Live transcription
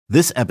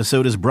This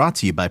episode is brought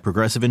to you by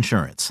Progressive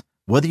Insurance.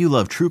 Whether you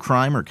love true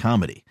crime or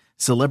comedy,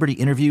 celebrity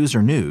interviews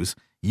or news,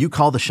 you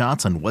call the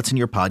shots on what's in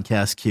your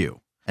podcast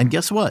queue. And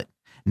guess what?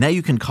 Now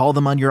you can call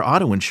them on your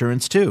auto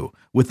insurance too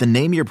with the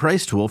Name Your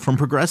Price tool from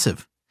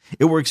Progressive.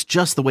 It works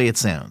just the way it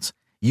sounds.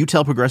 You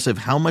tell Progressive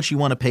how much you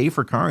want to pay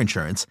for car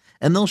insurance,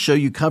 and they'll show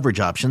you coverage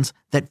options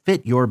that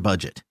fit your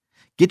budget.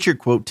 Get your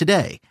quote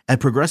today at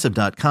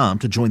Progressive.com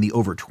to join the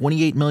over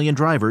 28 million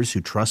drivers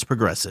who trust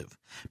Progressive.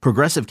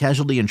 Progressive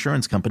Casualty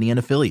Insurance Company and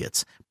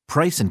Affiliates.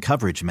 Price and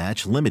coverage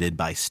match limited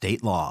by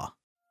state law.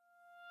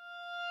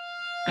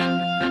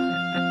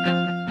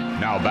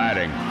 Now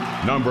batting,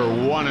 number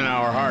one in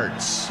our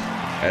hearts.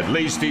 At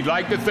least he'd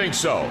like to think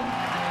so.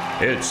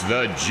 It's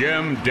the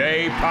Jim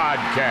Day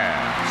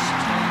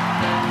Podcast.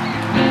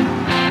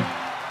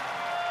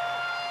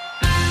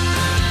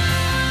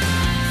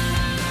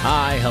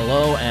 Hi,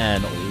 hello,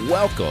 and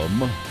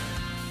welcome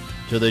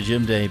to the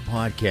Jim Day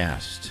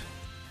Podcast.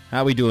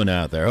 How we doing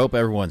out there? Hope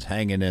everyone's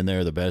hanging in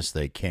there the best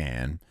they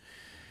can.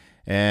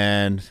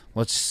 And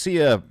let's see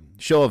a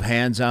show of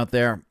hands out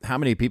there. How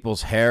many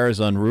people's hair is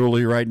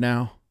unruly right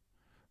now?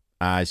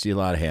 I see a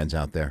lot of hands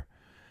out there.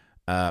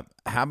 How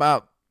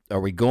about, are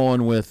we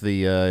going with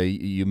the,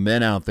 you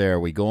men out there, are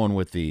we going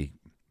with the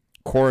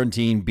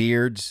quarantine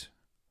beards?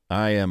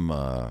 I am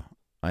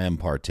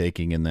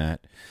partaking in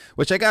that,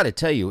 which I got to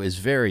tell you is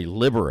very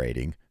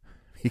liberating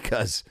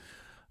because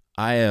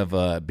I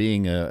have,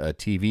 being a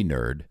TV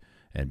nerd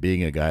and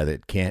being a guy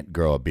that can't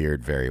grow a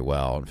beard very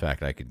well. In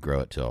fact, I could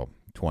grow it till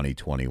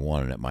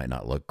 2021 and it might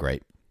not look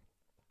great.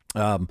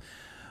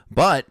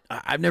 But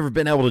I've never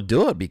been able to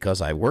do it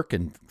because I work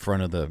in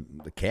front of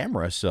the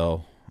camera.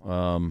 So,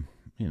 all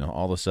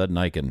of a sudden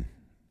I can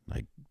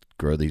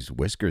grow these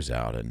whiskers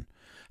out, and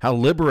how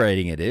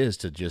liberating it is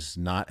to just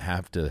not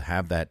have to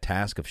have that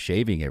task of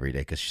shaving every day,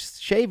 because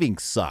shaving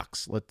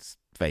sucks. Let's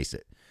face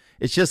it.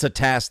 It's just a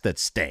task that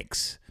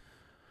stinks.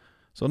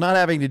 So not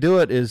having to do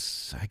it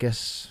is, I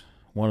guess,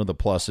 one of the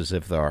pluses,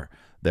 if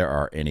there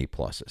are any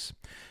pluses.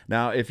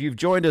 Now, if you've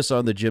joined us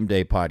on the Jim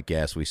Day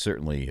Podcast, we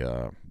certainly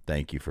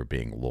thank you for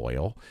being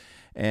loyal.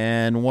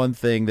 And one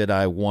thing that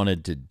I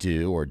wanted to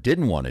do, or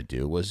didn't want to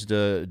do, was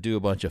to do a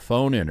bunch of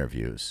phone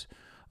interviews,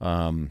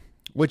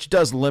 which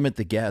does limit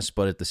the guests,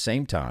 but at the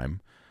same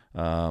time,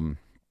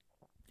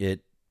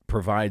 it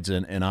provides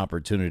an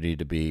opportunity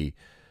to be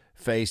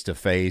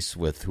face-to-face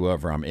with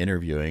whoever I'm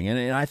interviewing.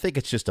 And I think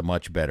it's just a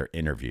much better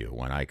interview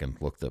when I can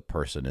look the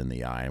person in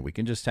the eye and we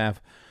can just have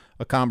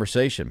a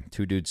conversation.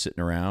 Two dudes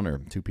sitting around, or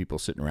two people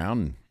sitting around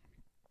and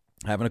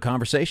having a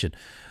conversation.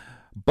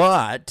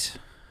 But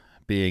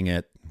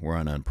we're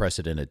on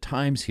unprecedented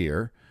times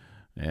here,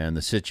 and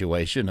the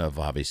situation of,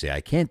 obviously,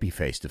 I can't be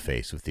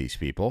face-to-face with these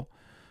people.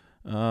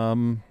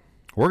 We're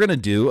going to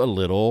do a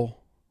little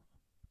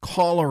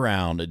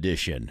call-around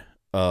edition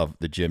of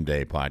the Jim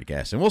Day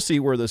Podcast, and we'll see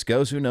where this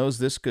goes. Who knows?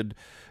 This could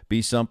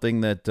be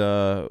something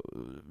that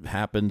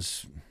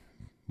happens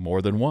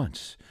more than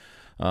once.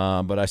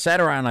 But I sat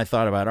around and I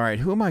thought about, all right,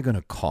 who am I going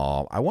to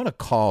call? I want to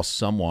call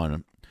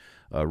someone,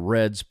 a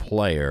Reds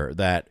player,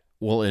 that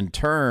will in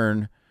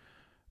turn,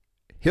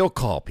 he'll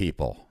call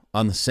people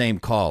on the same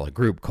call, a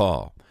group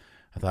call.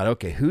 I thought,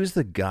 okay, who's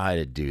the guy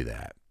to do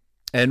that?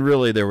 And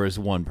really, there was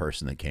one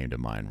person that came to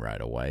mind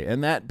right away,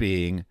 and that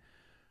being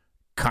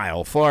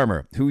Kyle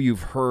Farmer, who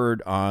you've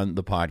heard on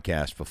the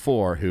podcast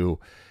before, who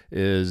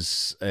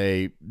is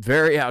a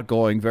very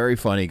outgoing, very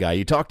funny guy.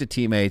 You talk to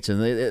teammates,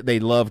 and they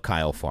love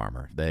Kyle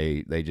Farmer.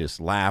 They just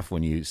laugh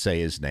when you say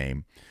his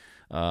name.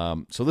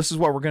 So this is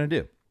what we're going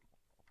to do.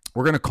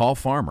 We're going to call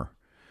Farmer,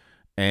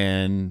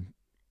 and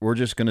we're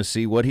just going to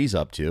see what he's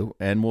up to,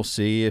 and we'll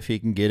see if he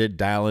can get it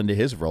dial into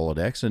his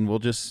Rolodex, and we'll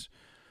just,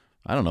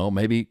 I don't know,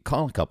 maybe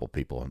call a couple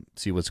people and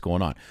see what's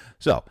going on.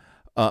 So,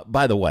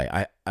 by the way,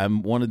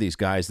 I'm one of these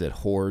guys that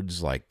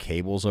hoards like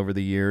cables over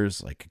the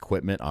years, like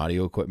equipment,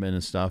 audio equipment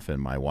and stuff.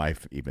 And my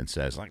wife even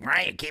says, like,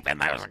 why are you keeping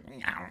those?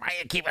 Why are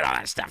you keeping all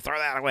that stuff? Throw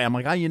that away. I'm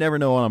like, oh, you never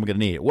know when I'm going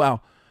to need it.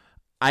 Well,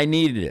 I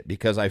needed it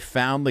because I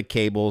found the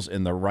cables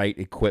and the right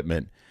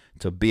equipment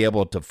to be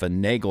able to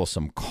finagle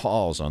some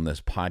calls on this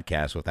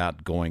podcast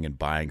without going and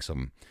buying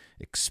some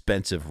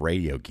expensive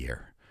radio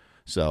gear.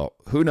 So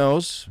who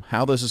knows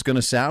how this is going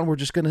to sound? We're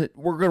going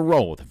to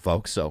roll with it,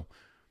 folks. So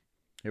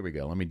here we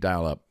go. Let me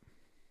dial up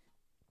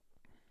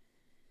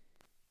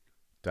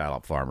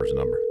Farmer's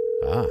number.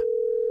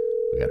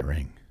 We got a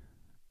ring.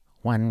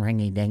 One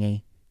ringy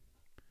dingy.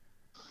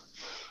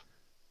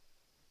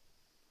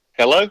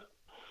 Hello?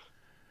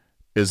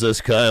 Is this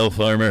Kyle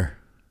Farmer?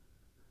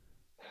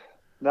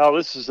 No,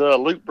 this is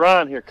Luke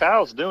Bryan here.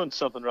 Kyle's doing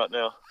something right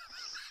now.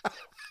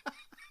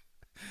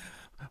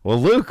 Well,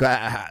 Luke,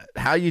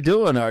 how you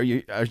doing?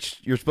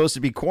 You're supposed to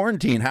be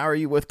quarantined. How are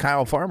you with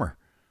Kyle Farmer?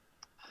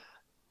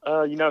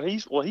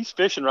 He's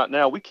fishing right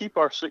now. We keep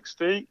our 6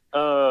 feet,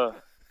 but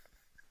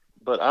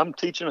I'm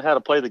teaching him how to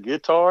play the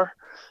guitar,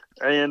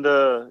 and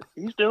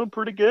he's doing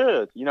pretty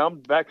good. I'm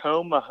back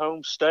home, my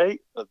home state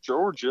of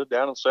Georgia,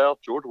 down in South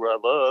Georgia, where I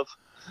love.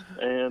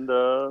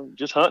 and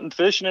just hunting,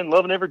 fishing, and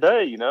loving every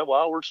day.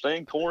 While we're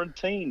staying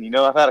quarantined.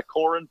 I've had a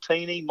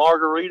quarantini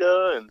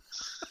margarita, and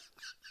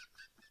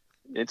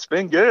it's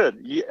been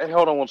good. Hey,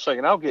 hold on one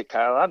second. I'll get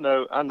Kyle.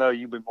 I know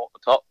you've been wanting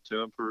to talk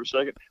to him for a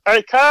second.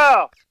 Hey,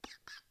 Kyle.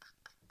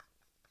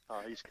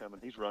 Oh, he's coming.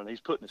 He's running.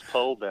 He's putting his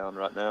pole down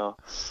right now.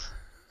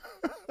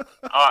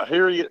 All right,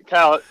 here he is.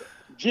 Kyle,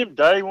 Jim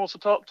Day wants to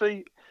talk to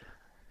you.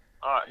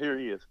 All right, here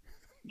he is.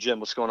 Jim,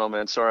 what's going on,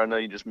 man? Sorry, I know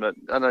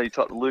you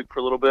talked to Luke for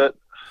a little bit.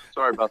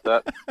 Sorry about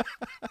that.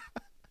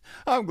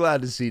 I'm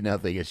glad to see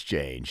nothing has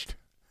changed.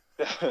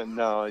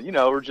 No,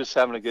 we're just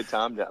having a good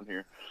time down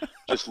here.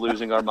 Just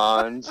losing our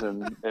minds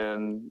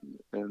and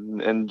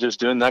just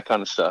doing that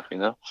kind of stuff,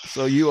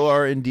 So you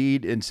are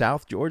indeed in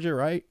South Georgia,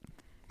 right?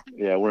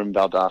 Yeah, we're in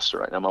Valdosta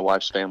right now. My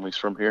wife's family's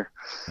from here.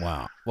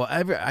 Wow. Well,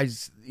 I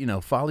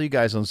follow you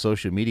guys on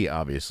social media,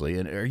 obviously.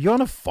 And are you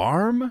on a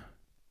farm?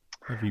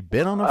 Have you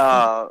been on a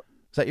farm?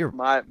 Is that your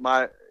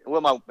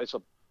it's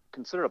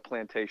considered a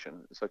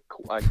plantation. It's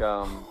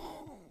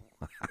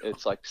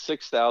it's like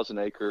 6,000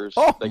 acres.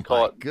 Oh, they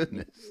call it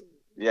goodness.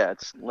 Yeah,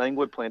 it's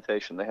Langwood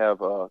Plantation. They have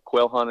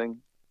quail hunting.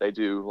 They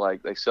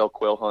sell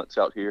quail hunts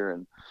out here,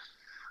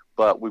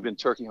 but we've been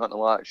turkey hunting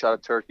a lot. Shot a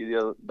turkey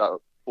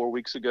about 4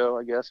 weeks ago,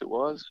 I guess it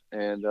was,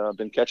 and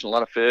been catching a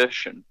lot of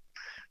fish and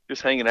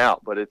just hanging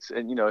out. But if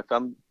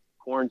I'm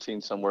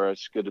quarantined somewhere,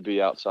 it's good to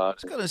be outside. I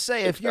was gonna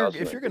say, if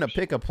you're gonna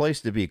pick a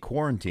place to be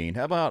quarantined,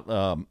 how about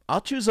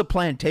I'll choose a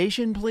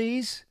plantation,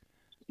 please.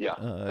 Yeah,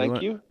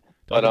 thank you.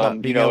 Talk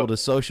about being able to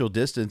social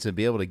distance and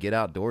be able to get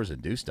outdoors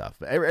and do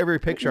stuff. Every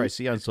picture I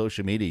see on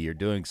social media, you're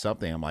doing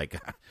something. I'm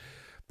like,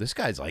 this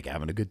guy's like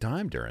having a good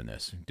time during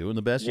this, doing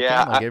the best you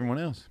can, like everyone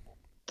else.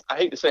 I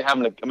hate to say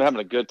I'm having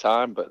a good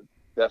time, but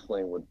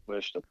definitely would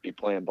wish to be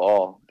playing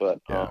ball. But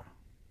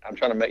I'm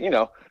trying to make,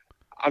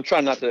 I'm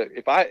trying not to.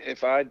 If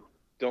I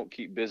don't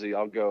keep busy,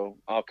 I'll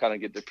kind of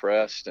get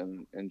depressed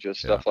and just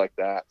stuff like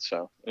that.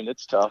 So, and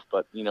it's tough,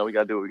 but we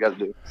got to do what we got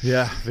to do.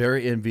 Yeah.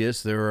 Very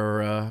envious.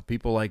 There are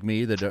people like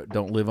me that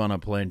don't live on a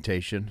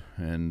plantation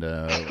and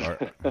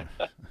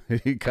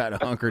you kind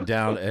of hunker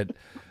down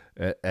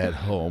at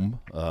home.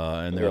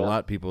 And there are a lot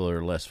of people that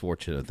are less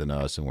fortunate than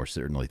us. And we're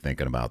certainly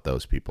thinking about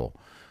those people.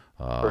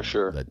 For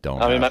sure. That don't.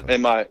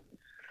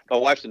 My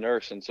wife's a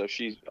nurse, and so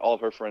all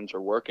of her friends are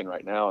working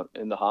right now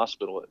in the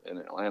hospital in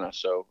Atlanta.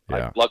 So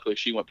luckily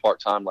she went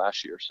part-time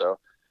last year. So,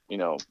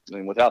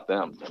 without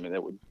them,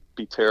 it would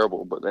be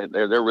terrible, but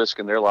they're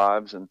risking their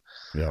lives. And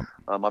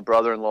my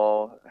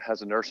brother-in-law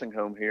has a nursing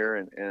home here,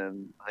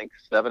 and I think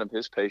 7 of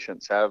his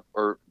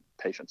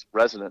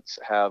residents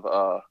have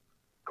the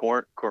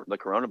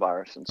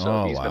coronavirus. And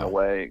so he's been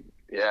away.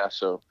 Yeah.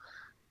 So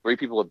 3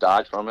 people have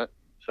died from it.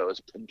 So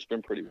it's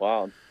been pretty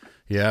wild.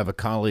 Yeah, I have a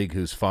colleague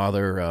whose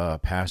father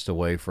passed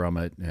away from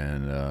it,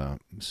 and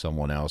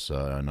someone else,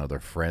 another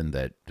friend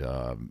that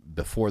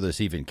before this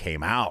even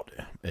came out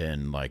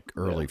in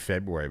early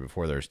February,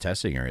 before there was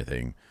testing or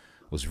anything,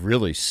 was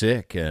really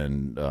sick.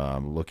 And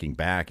looking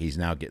back, he's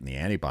now getting the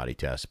antibody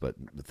test, but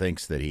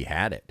thinks that he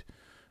had it,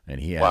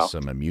 and he has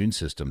some immune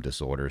system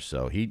disorders.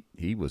 So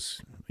he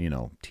was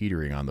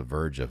teetering on the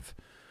verge of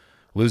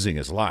losing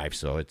his life.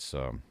 So it's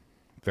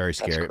very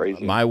scary. That's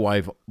crazy. My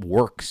wife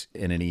works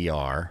in an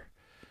ER.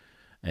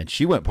 And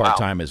she went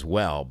part-time as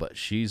well, but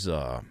she's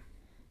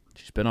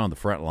been on the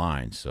front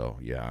line. So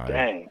yeah.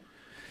 Dang.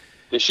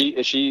 Is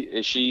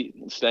she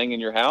staying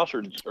in your house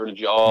or did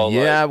you all?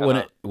 Yeah,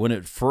 when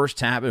it first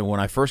happened, when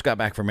I first got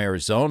back from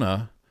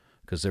Arizona,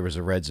 because there was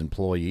a Reds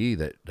employee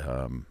that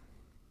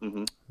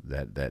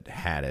that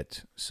had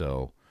it,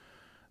 so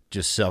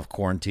just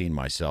self-quarantined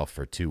myself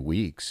for 2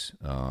 weeks,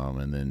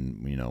 and then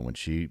when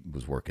she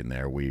was working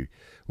there, we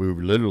were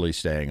literally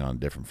staying on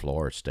different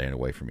floors, staying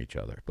away from each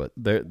other. But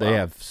they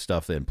have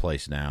stuff in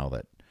place now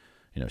that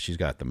she's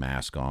got the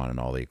mask on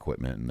and all the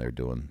equipment, and they're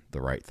doing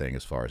the right thing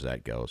as far as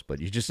that goes. But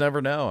you just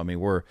never know. I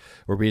mean, we're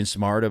being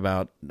smart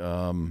about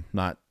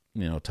not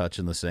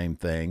touching the same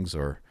things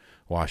or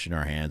washing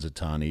our hands a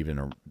ton,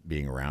 even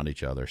being around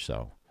each other.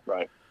 So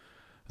right,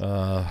 you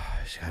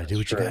got to do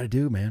what you got to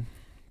do, man.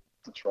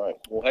 That's right.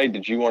 Well, hey,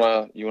 did you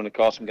want to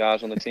call some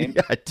guys on the team?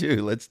 Yeah, I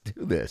do. Let's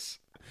do this.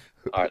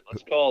 All right,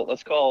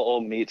 let's call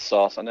old Meat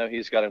Sauce. I know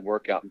he's got a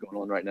workout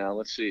going on right now.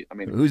 Let's see.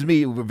 Who's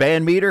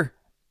Van Meter?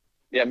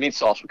 Yeah, Meat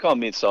Sauce. We call him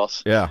Meat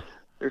Sauce. Yeah.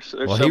 There's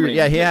well, so many.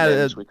 Yeah, he had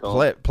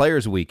a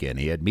Players Weekend.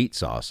 He had meat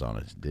sauce on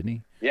it, didn't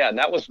he? Yeah, and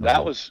that was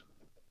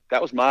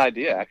my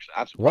idea. Actually,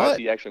 I'm surprised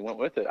he actually went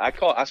with it.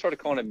 I started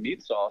calling him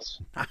Meat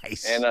Sauce.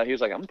 Nice. And he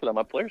was like, "I'm gonna put on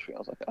my Players Weekend." I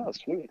was like, "Oh,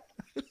 sweet."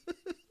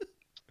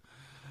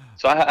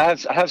 So I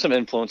have some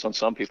influence on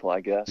some people,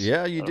 I guess.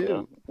 Yeah, you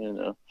do.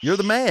 You're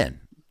the man.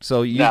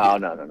 So you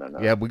No.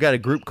 Yeah, we got a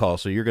group call,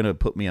 so you're going to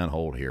put me on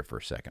hold here for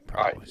a second,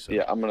 probably. All right. So.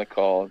 Yeah, I'm going to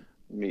call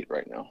Meat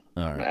right now.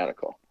 All right. I'm going to add a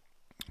call.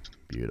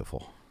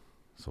 Beautiful.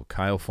 So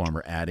Kyle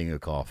Farmer adding a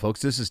call.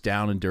 Folks, this is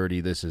down and dirty.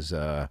 This is,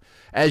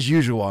 as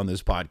usual on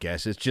this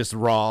podcast, it's just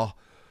raw.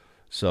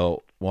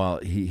 So while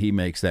he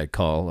makes that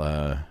call,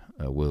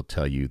 we'll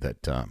tell you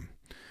that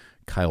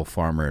Kyle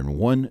Farmer in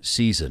one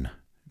season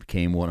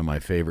became one of my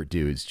favorite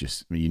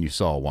dudes. You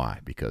saw why,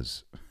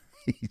 because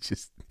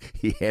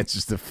he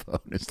answers the phone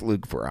as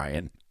Luke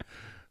Bryan,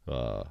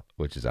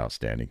 which is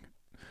outstanding.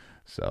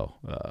 So,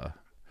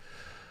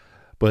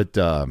 but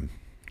I'd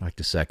like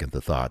to second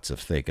the thoughts of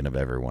thinking of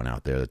everyone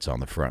out there that's on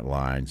the front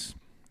lines,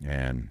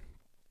 and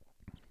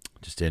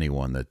just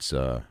anyone that's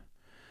going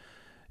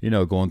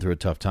through a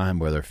tough time,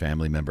 whether a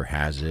family member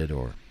has it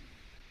or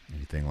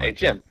anything like that. Hey,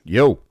 Jim.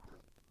 Yo.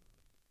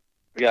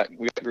 We got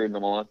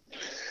Gruden on.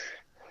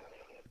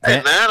 Hey,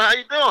 man, how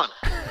you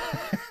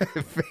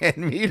doing?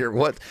 Van Meter,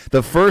 what?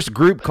 The first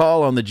group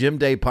call on the Jim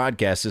Day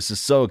podcast. This is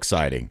so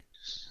exciting.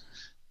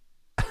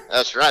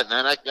 That's right,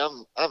 man.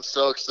 I'm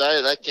so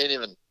excited. I can't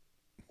even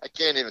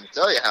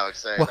tell you how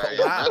excited I am.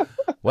 Wow.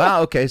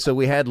 Wow. Okay, so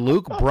we had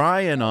Luke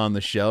Bryan on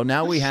the show.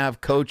 Now we have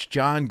Coach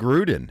John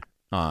Gruden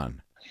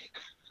on.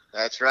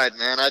 That's right,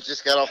 man. I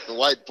just got off the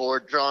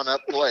whiteboard drawing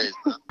up plays.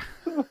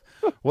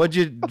 What'd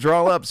you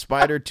draw up?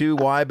 Spider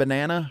 2Y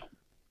banana?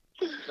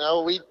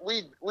 No,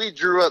 we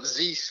drew up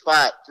Z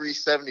spot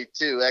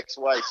 372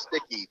 XY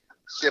sticky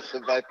shift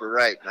the Viper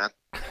right, man.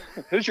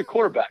 Who's your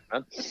quarterback,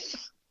 man?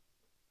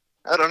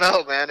 I don't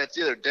know, man. It's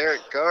either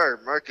Derek Carr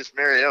or Marcus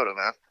Mariota,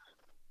 man.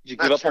 Did you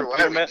give up on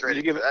Peterman? Did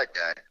you give that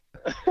guy?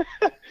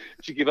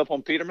 Did you give up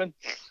on Peterman?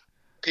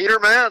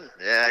 Peterman?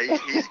 Yeah,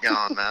 he's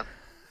gone, man.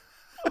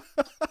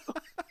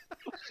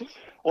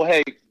 Well,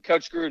 hey,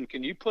 Coach Gruden,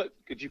 could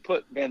you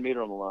put Van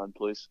Meter on the line,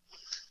 please?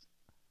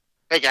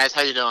 Hey guys,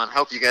 how you doing?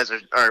 Hope you guys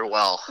are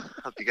well.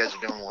 Hope you guys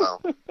are doing well.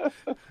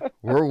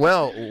 We're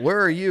well. Where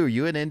are you?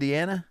 You in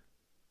Indiana?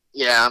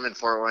 Yeah, I'm in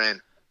Fort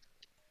Wayne.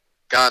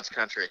 God's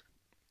country.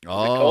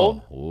 Oh,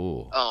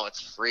 cold? Oh,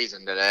 it's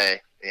freezing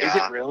today. Yeah. Is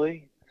it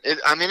really? It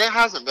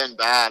hasn't been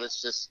bad.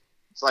 It's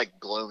like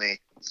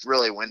gloomy. It's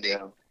really windy.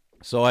 Yeah.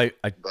 So I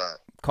But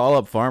call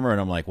up Farmer and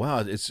I'm like,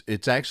 wow,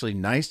 it's actually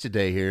nice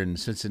today here in the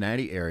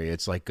Cincinnati area.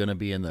 It's like going to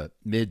be in the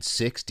mid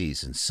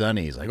 60s and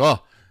sunny. He's like, oh,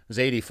 it was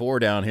 84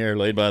 down here,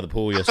 laid by the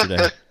pool yesterday.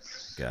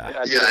 God.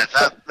 yeah,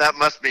 that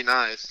must be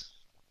nice.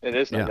 It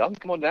is. Yeah. Nice. Y'all can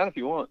come on down if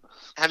you want.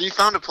 Have you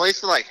found a place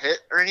to like hit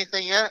or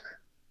anything yet?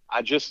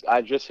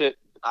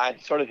 I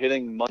started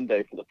hitting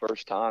Monday for the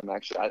first time.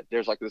 Actually,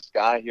 there's like this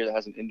guy here that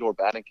has an indoor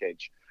batting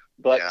cage.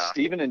 But Yeah.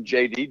 Steven and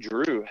JD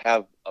Drew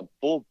have a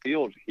full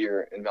field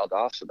here in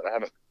Valdosta that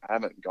I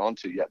haven't gone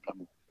to yet.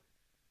 I'm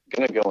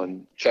gonna go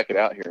and check it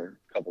out here in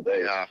a couple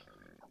days. Yeah.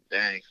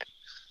 Dang.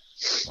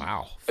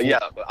 Wow. But yeah,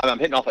 I'm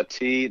hitting off a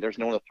tee. There's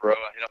no one to throw.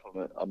 I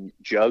hit off a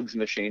jugs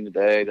machine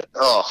today.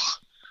 Oh,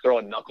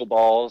 Throwing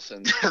knuckleballs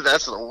and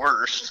that's the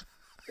worst.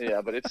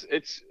 yeah, but it's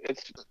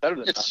better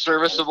than It's nothing,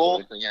 serviceable.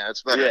 honestly. Yeah,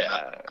 it's better. than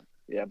nothing.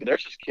 Yeah. But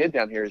there's this kid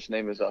down here. His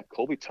name is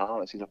Colby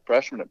Thomas. He's a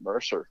freshman at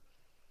Mercer,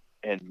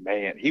 and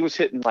man, he was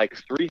hitting like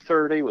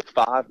 330 with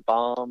 5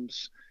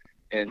 bombs,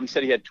 and he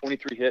said he had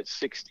 23 hits,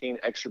 16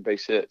 extra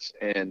base hits,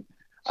 and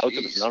I looked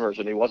at his Jeez. numbers,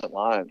 and he wasn't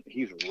lying.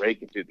 He's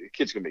raking, dude. The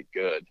kid's gonna be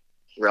good.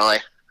 Really?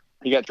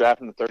 He got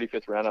drafted in the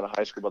 35th round out of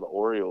high school by the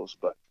Orioles,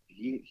 but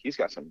he's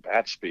got some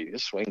bat speed.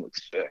 His swing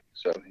looks sick,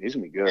 so he's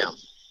gonna be good. Yeah.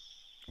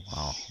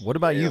 Wow. What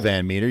about you,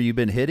 Van Meter? You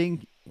been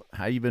hitting?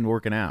 How you been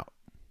working out?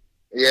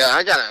 Yeah,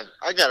 I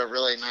got a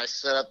really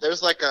nice setup.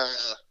 There's like I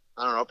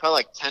don't know, probably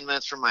like 10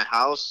 minutes from my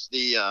house.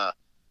 The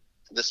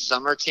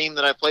summer team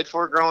that I played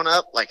for growing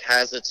up like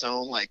has its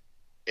own like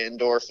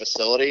indoor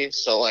facility.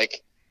 So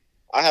like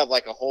I have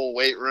like a whole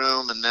weight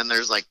room, and then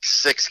there's like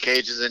 6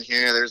 cages in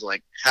here. There's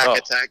like hack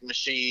attack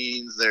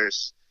machines.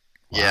 There's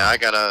yeah, I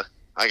got a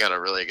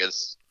really good.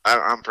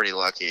 I'm pretty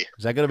lucky.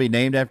 Is that going to be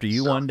named after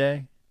you one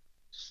day?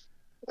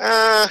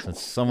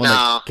 Since someone No.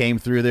 that came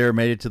through there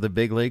made it to the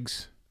big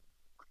leagues?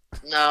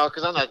 No,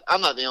 because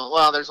I'm not the only.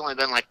 Well, there's only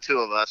been like 2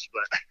 of us,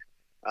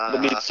 but The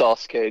meat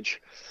sauce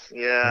cage.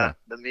 yeah,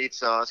 the meat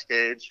sauce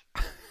cage.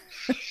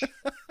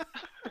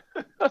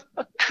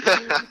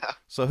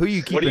 So who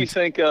you keeping? What do you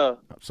think?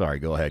 Sorry,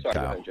 go ahead, Sorry, go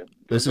Kyle. ahead, Jim.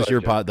 This Go is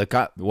ahead, your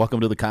Jim. welcome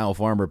to the Kyle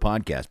Farmer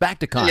podcast. Back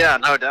to Kyle. Yeah,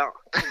 no doubt.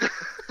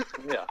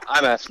 Yeah,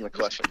 I'm asking the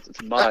questions.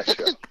 It's my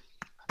show.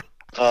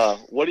 I'm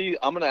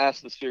going to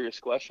ask the serious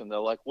question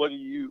though. Like, what do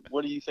you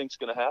think's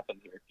going to happen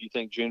here? Do you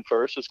think June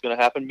 1st is going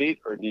to happen, Meat,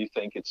 or do you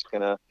think it's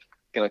going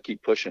to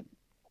keep pushing?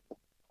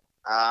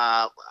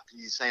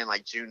 You saying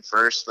like June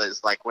 1st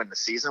is like when the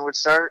season would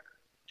start,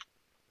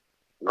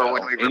 or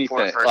when we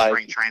report anything, for like,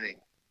 spring training?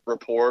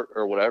 Report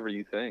or whatever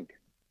you think.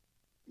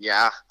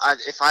 Yeah,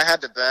 if I had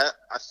to bet,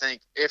 I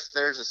think if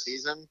there's a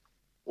season,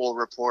 we'll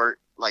report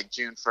like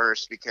June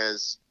 1st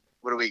because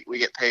what do we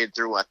get paid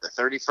through what, the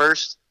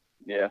 31st?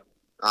 Yeah.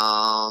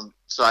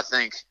 So I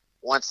think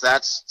once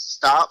that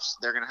stops,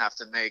 they're gonna have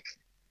to make.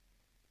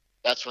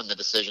 That's when the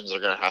decisions are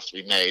gonna have to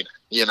be made.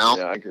 You know.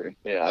 Yeah, I agree.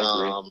 Yeah, I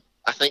agree.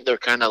 I think they're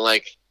kind of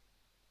like,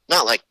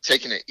 not like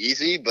taking it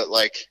easy, but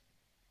like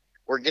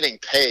we're getting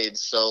paid,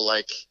 so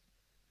like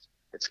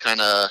it's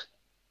kind of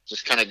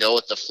just kind of go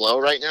with the flow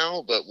right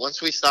now. But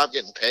once we stop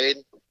getting paid,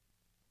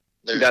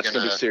 That's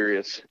gonna be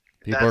serious.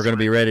 People are going to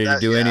be ready to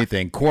do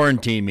anything.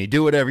 Quarantine me.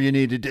 Do whatever you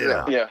need to do.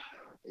 Yeah. Yeah.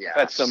 Yeah.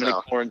 I've had so many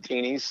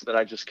quarantinis that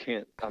I just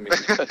can't. I mean,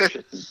 that's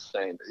just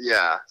insane.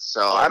 Yeah.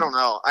 So I don't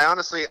know. I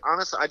honestly,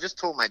 I just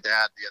told my dad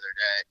the other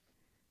day,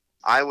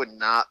 I would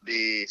not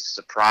be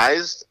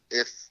surprised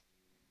if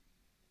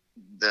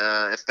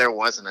there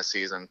wasn't a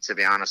season, to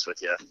be honest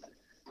with you.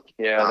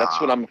 Yeah,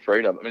 that's what I'm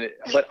afraid of. I mean,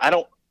 but I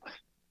don't.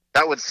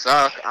 That would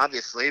suck,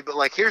 obviously. But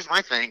like, here's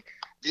my thing: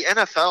 the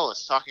NFL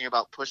is talking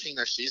about pushing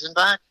their season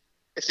back.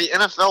 If the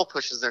NFL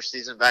pushes their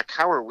season back,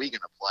 how are we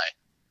going to play?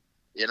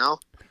 You know.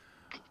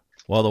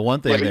 Well, the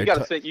one thing you got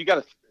to think. You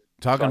got to.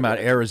 Talking about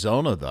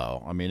Arizona,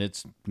 though, I mean,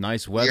 it's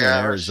nice weather in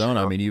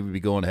Arizona. Sure. I mean, you would be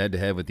going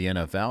head-to-head with the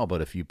NFL,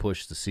 but if you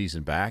push the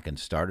season back and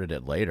started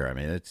it later, I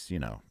mean, it's,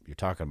 you're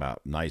talking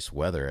about nice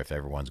weather if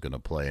everyone's going to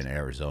play in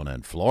Arizona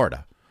and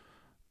Florida.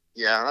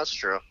 Yeah, that's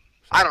true.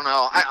 I don't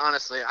know.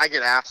 I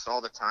get asked all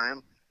the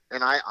time,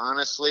 and I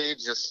honestly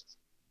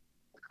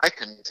I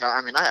couldn't tell.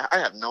 I mean, I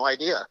have no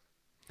idea.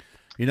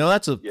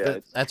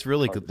 That's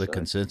really the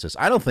consensus.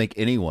 I don't think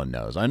anyone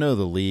knows. I know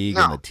the league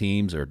and the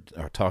teams are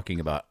talking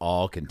about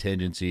all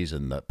contingencies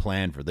and the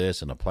plan for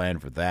this and a plan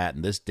for that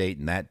and this date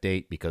and that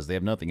date because they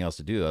have nothing else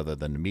to do other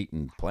than to meet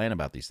and plan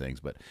about these things.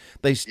 But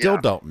they still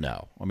don't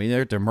know. I mean,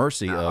 they're at the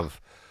mercy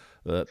of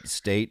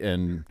state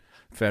and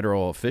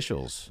federal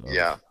officials.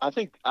 Yeah, I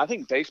think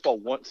baseball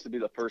wants to be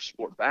the first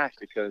sport back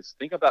because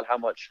think about how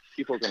much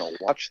people are going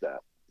to watch that.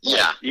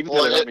 Yeah, even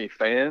though there aren't any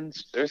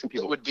fans, there's some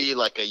people. It would be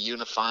like a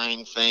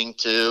unifying thing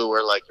too,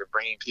 where like you're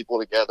bringing people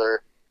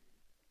together.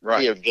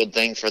 Right, it'd be a good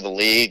thing for the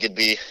league. It'd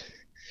be,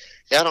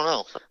 I don't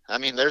know. I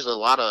mean, there's a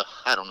lot of,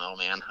 I don't know,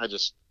 man.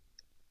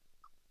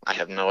 I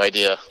have no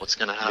idea what's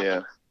gonna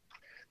happen.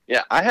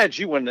 Yeah. I had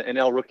you win the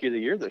NL Rookie of the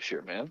Year this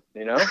year, man.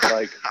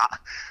 Like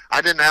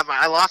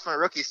I lost my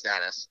rookie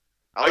status.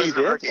 You did?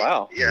 Rookie.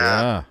 Wow.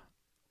 Yeah.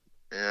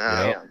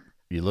 Yep.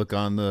 You look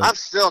on the. I'm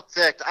still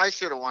ticked. I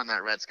should have won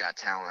that Reds Got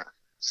Talent.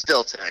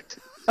 Still ticked.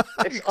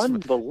 It's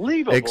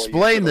unbelievable.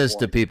 Explain this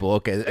to people.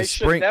 Okay, they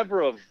should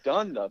never have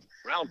done the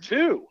round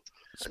 2.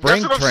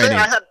 Spring training.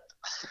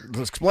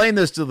 Explain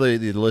this to the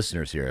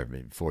listeners here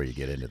before you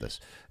get into this.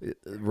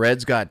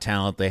 Reds Got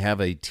Talent. They have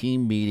a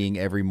team meeting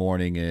every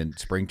morning in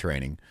spring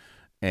training,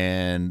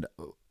 and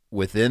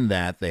within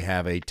that, they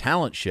have a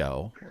talent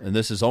show. And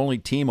this is only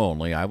team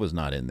only. I was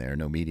not in there.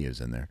 No media's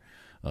in there.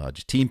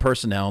 Just team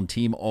personnel and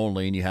team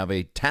only. And you have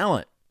a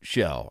talent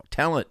show,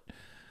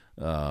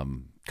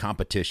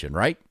 competition,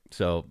 right?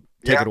 So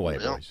take it away,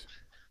 boys.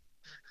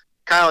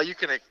 Kyle,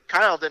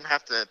 Kyle didn't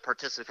have to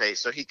participate,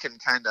 so he can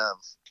kind of.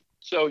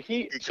 So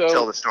he can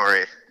tell the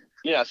story.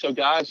 Yeah. So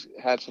guys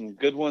had some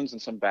good ones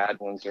and some bad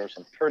ones. There were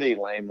some pretty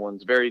lame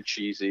ones, very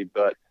cheesy,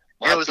 but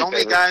it was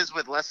only guys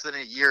with less than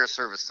a year of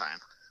service time.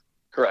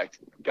 Correct.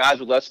 Guys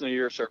with less than a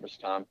year of service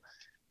time,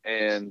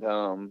 and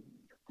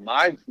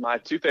my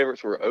two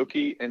favorites were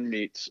Oki and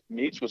Meats.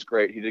 Meats was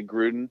great. He did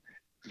Gruden's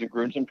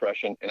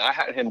impression, and I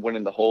had him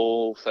winning the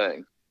whole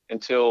thing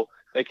until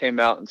they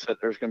came out and said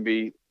there's going to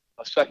be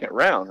a second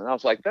round, and I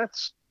was like,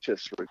 that's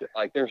just ridiculous.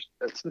 Like,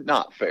 that's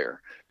not fair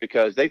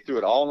because they threw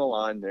it all on the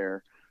line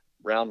there,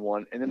 round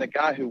 1, and then the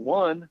guy who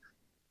won,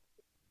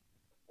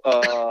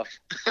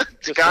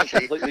 just went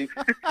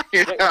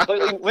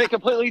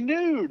completely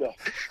nude.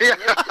 Yeah.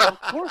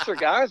 Of course, their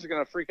guys are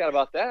going to freak out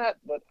about that,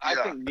 but I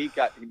think Meat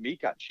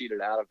got cheated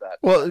out of that.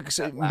 Well,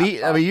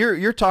 I mean,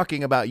 you're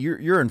talking about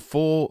you're in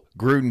full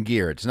Gruden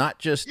gear. It's not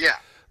just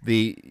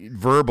the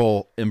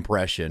verbal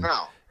impression.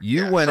 No.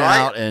 You went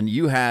out and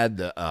you had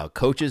the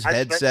coach's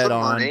headset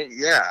on. Money.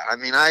 Yeah, I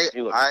mean, I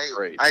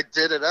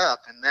did it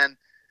up, and then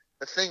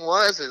the thing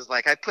is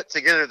like I put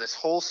together this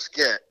whole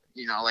skit.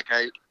 Like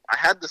I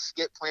had the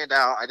skit planned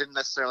out. I didn't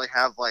necessarily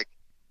have like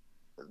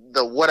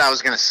what I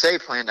was going to say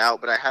planned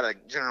out, but I had a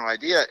general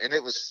idea, and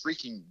it was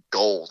freaking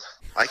gold.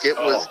 Like it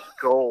was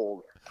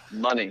gold.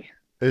 Money.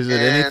 Is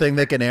it anything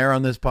that can air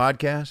on this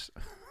podcast?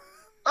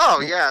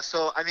 Oh yeah.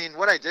 So I mean,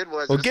 what I did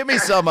was. Well, give me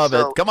some of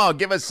it. Come on,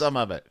 give us some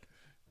of it.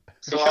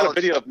 So you shot a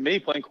video of me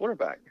playing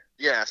quarterback.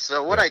 Yeah.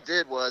 So what I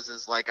did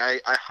was like I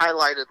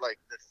highlighted like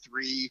the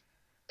 3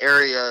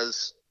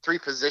 areas. 3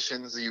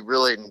 positions you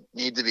really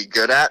need to be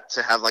good at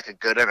to have like a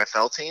good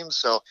NFL team.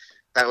 So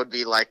that would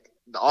be like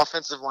the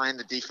offensive line,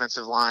 the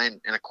defensive line,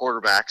 and a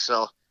quarterback.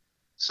 So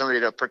somebody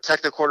to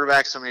protect the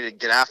quarterback, somebody to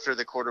get after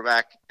the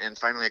quarterback, and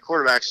finally a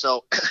quarterback.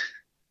 So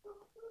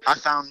I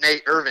found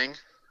Nate Irving,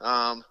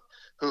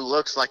 who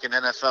looks like an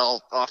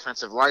NFL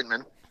offensive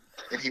lineman,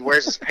 and he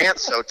wears his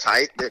pants so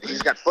tight that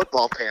he's got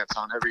football pants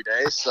on every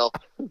day. So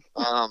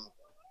I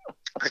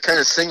kind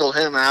of singled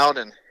him out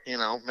and,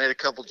 made a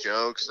couple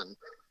jokes, and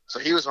so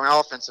he was my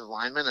offensive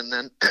lineman, and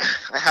then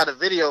I had a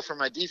video for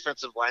my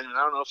defensive lineman.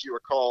 I don't know if you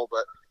recall,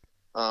 but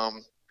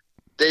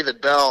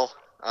David Bell,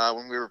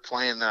 when we were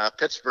playing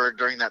Pittsburgh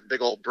during that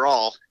big old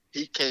brawl,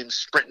 he came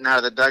sprinting out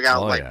of the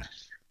dugout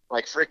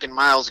like freaking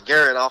Myles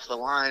Garrett off the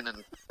line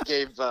and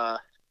gave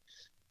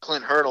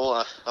Clint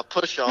Hurdle a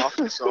push-off,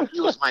 and so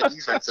he was my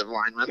defensive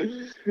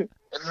lineman. And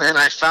then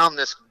I found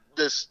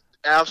this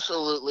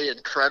absolutely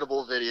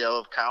incredible video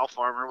of Kyle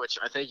Farmer, which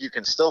I think you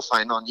can still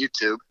find on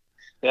YouTube.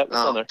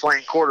 Yep,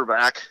 playing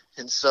quarterback,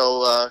 and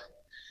so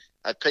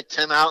I picked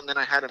him out, and then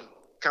I had him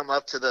come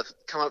up to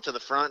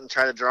the front and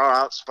try to draw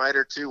out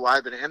Spider 2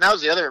 wide banana. And that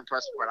was the other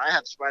impressive part. I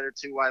had Spider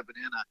 2 wide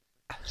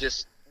banana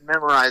just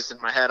memorized in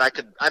my head. I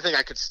think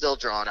I could still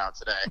draw it out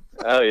today.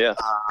 Oh yeah.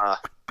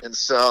 And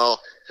so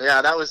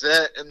yeah, that was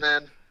it. And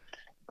then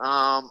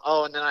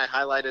and then I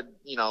highlighted,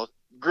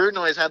 Gruden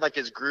always had like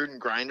his Gruden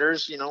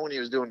grinders, when he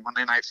was doing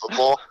Monday Night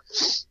Football.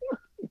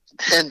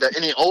 And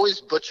he always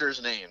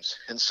butchers names.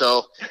 And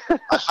so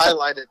I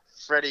highlighted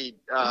Freddie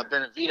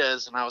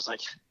Benavidez, and I was like,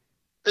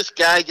 this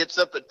guy gets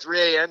up at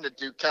 3 a.m. to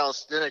do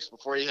calisthenics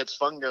before he hits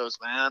fungos,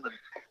 man.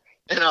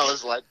 And I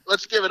was like,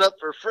 let's give it up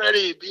for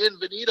Freddie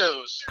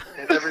Bienvenidos.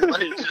 And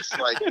everybody just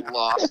like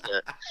lost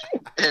it.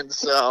 And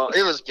so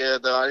it was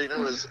good though. I mean, it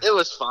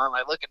was fun.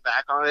 Like looking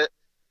back on it,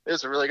 it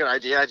was a really good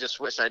idea. I just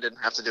wish I didn't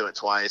have to do it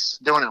twice.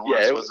 Doing it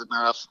once was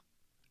enough.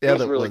 Yeah,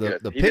 was really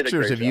good. The He did a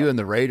pictures great of you job. in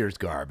the Raiders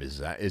garb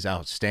is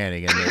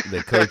outstanding, and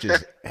the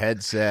coach's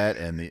headset,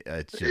 and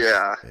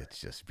it's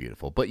just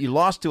beautiful. But you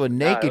lost to a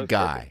naked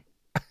guy.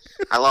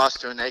 I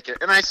lost to a naked,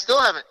 and I still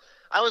haven't.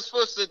 I was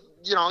supposed to,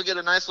 get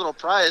a nice little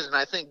prize, and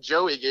I think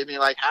Joey gave me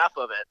like half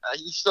of it.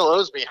 He still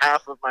owes me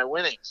half of my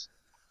winnings.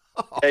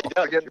 Hey,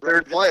 I get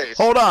third place.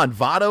 Hold on,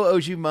 Votto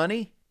owes you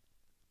money?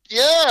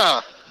 Yeah.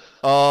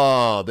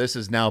 Oh, this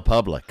is now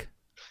public.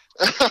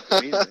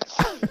 I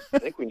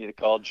think we need to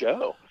call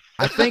Joe.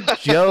 I think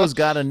Joe's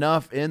got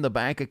enough in the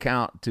bank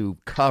account to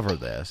cover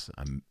this.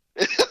 And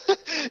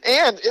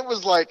it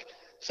was like,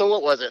 so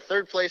what was it?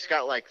 Third place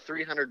got like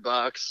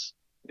 $300.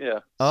 Yeah.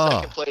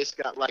 Second place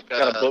got like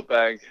Got a book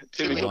bag.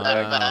 Two Two book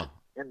bag. bags.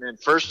 And then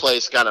first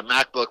place got a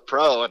MacBook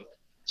Pro, and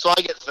so I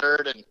get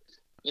third, and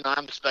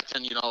I'm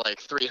expecting like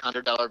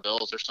 $300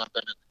 bills or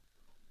something. And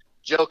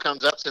Joe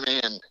comes up to me,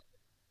 and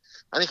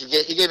I think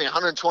he gave me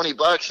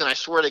 $120, and I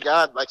swear to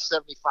God, like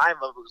 75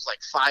 of it was like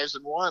 5s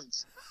and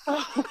 1s.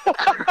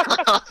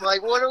 I was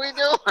like, what are we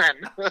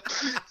doing?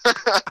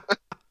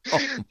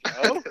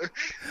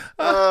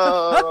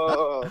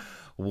 Oh.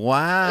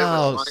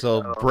 Wow. funny,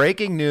 So though.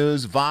 breaking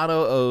news,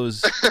 Votto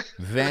owes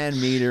Van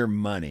Meter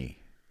money.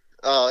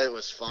 Oh, it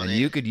was funny. And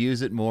you could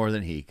use it more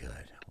than he could.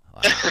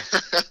 Wow.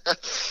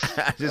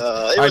 It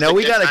I was know a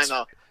we good got time,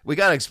 though. we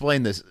got to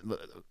explain this.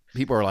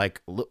 People are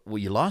like, "Look, well,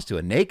 you lost to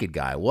a naked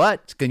guy.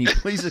 What? Can you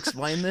please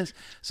explain this?"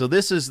 So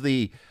this is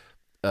the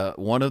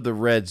one of the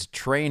Reds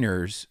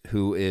trainers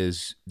who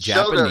is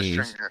Japanese.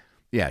 Shogo's trainer.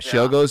 Yeah,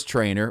 Shogo's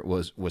trainer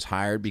was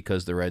hired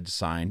because the Reds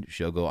signed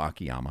Shogo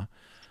Akiyama.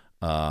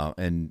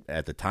 And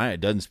at the time, it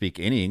doesn't speak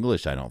any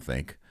English, I don't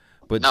think.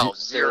 But No,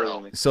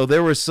 zero. so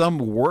there was some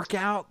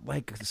workout,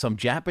 like some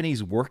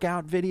Japanese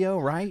workout video,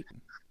 right?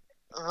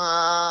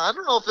 I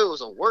don't know if it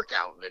was a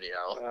workout video.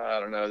 I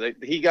don't know.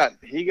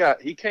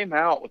 He came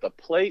out with a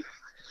plate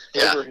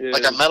Yeah, over his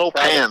like a metal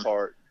private pan.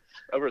 part,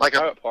 over his Like a-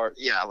 private part.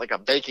 Yeah, like a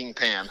baking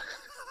pan.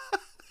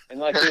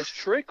 And like his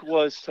trick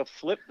was to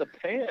flip the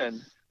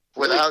pan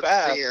really Without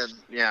fast seeing,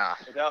 yeah.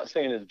 without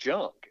seeing his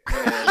junk.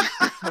 And,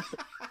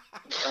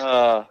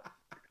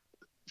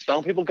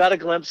 some people got a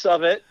glimpse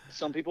of it.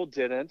 Some people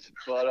didn't.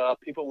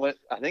 But people went.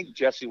 I think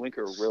Jesse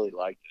Winker really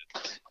liked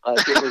it.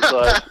 It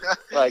was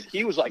like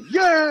he was like,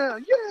 yeah.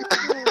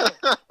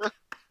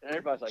 And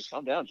everybody's like,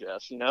 calm down,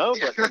 Jess.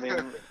 But I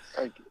mean,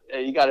 like,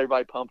 you got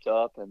everybody pumped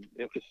up, and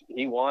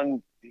he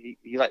won. He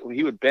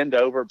would bend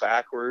over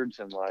backwards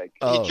and like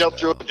He jumped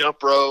through a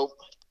jump rope.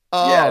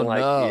 Oh, yeah, and, like,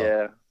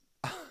 no.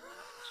 yeah.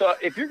 So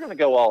if you're gonna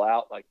go all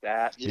out like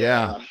that,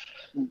 Yeah.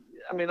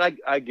 I mean,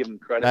 I give him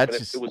credit, That's but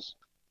just- it was.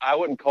 I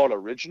wouldn't call it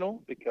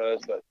original because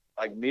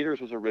like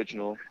Meters was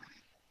original.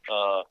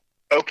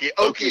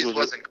 Okies was-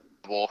 was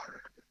incredible.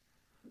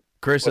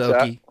 Chris What's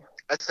that? Oki.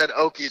 I said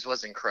Okies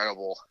was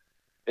incredible.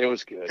 It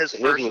was good. His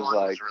first was one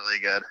like was really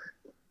good.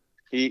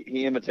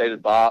 he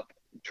imitated Bop,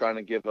 trying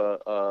to give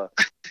a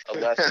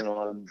lesson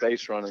on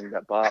base running.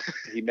 That Bop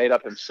he made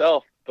up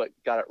himself, but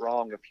got it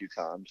wrong a few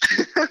times.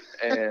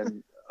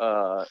 And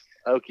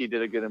Oki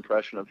did a good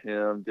impression of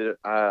him. Did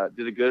a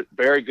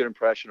very good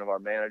impression of our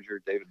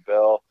manager David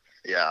Bell.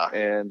 Yeah.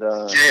 And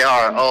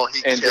JR. Oh,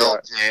 he and killed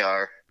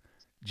JR.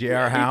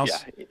 JR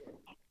House. He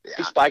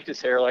Yeah. spiked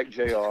his hair like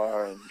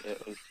JR, and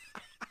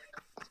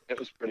it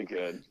was pretty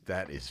good.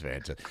 That is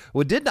fantastic.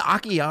 Well, didn't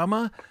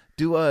Akiyama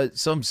do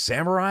some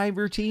samurai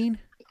routine?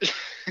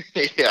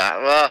 Yeah.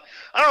 Well,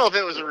 I don't know if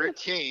it was a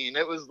routine.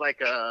 It was like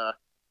a.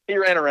 He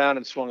ran around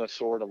and swung a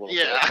sword a little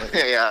Yeah.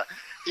 bit. Yeah.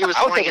 He was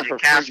I was swinging hoping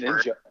for at Fruit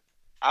Casper. Ninja.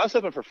 I was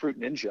hoping for Fruit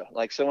Ninja,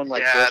 like someone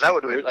like Yeah, fresh that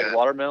would've fruit, been like good.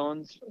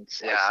 watermelons. And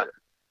slice Yeah. it.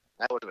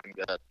 That would have been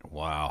good.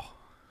 Wow.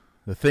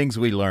 The things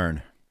we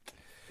learn.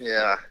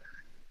 Yeah.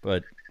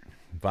 But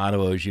Votto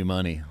owes you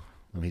money.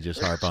 Let me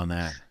just harp on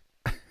that.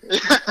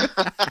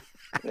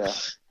 Yeah,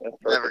 that's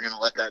perfect. Never gonna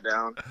let that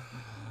down.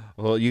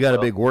 Well, you got a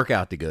big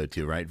workout to go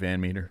to, right, Van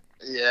Meter?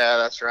 Yeah,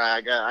 that's right.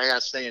 I got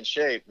to stay in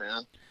shape,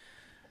 man.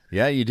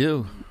 Yeah, you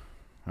do.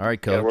 All right,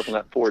 Gotta Coach. work on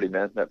that 40,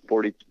 man. That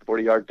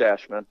 40-yard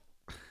dash, man.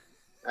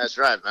 That's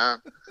right,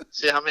 man.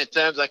 See how many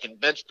times I can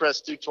bench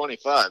press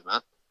 225,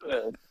 man.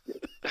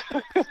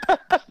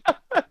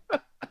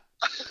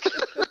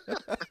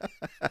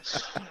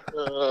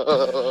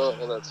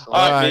 That's All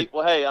funny. right, right. Pete.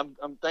 Well, hey, I'm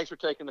thanks for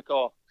taking the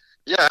call.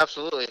 Yeah,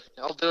 absolutely.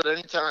 I'll do it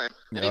anytime.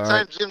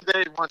 Anytime Jim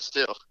Day wants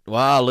to.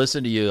 Wow,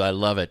 listen to you. I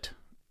love it.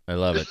 I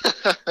love it.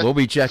 We'll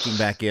be checking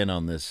back in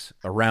on this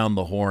Around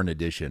the Horn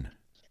edition.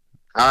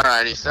 All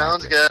righty.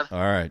 Sounds good. All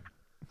right.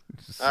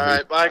 All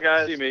right. Bye,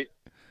 guys. See you, mate.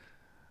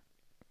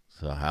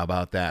 So how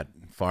about that,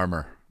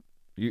 Farmer?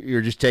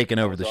 You're just taking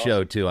over the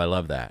show, too. I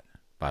love that,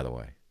 by the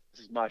way.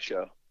 This is my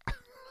show.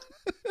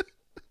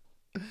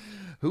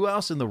 Who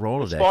else in the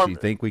Rolodex do Farmer. you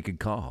think we could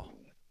call?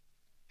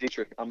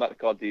 Dietrich. I'm about to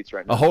call Dietz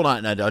right now. Oh, hold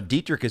on. Now,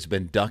 Dietrich has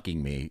been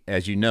ducking me,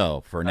 as you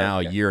know, for now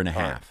a year and a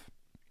half.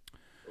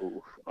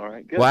 Ooh, all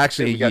right, good. Well,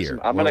 actually, Good. a year.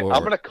 I'm gonna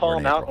call we're him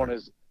in out April.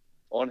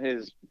 on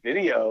his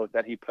video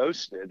that he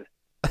posted.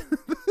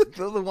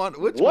 The one,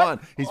 which What?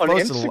 one? He's on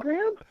posted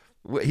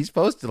Instagram? He's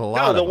posted a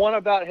lot No, of the them. one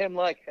about him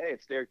like, hey,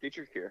 it's Derek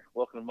Dietrich here.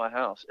 Welcome to my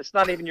house. It's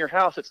not even your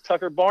house. It's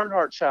Tucker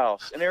Barnhart's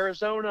house in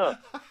Arizona.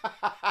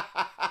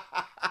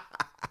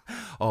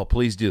 Oh,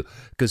 please do.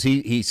 Because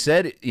he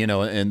said,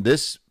 in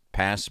this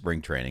past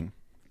spring training,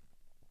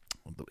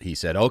 he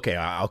said, okay,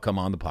 I'll come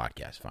on the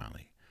podcast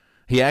finally.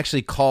 He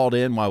actually called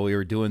in while we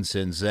were doing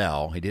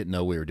Sinzel. He didn't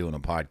know we were doing a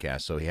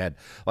podcast, so he had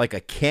like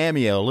a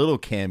little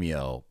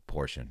cameo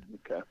portion.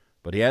 Okay.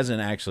 But he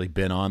hasn't actually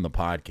been on the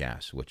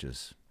podcast, which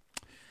is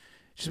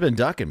just been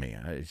ducking me.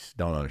 I just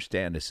don't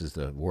understand. This is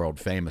the world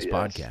famous Yes.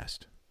 podcast.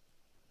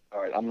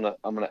 All right, I'm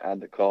gonna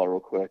add the call real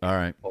quick. All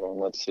right. Hold on,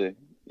 let's see.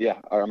 Yeah,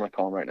 all right, I'm gonna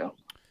call him right now.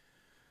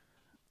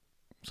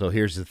 So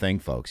here's the thing,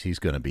 folks. He's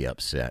going to be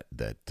upset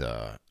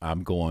that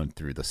I'm going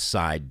through the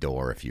side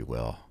door, if you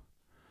will.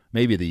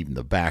 Maybe even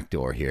the back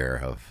door here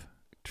of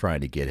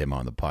trying to get him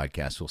on the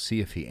podcast. We'll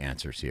see if he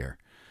answers here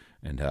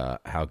and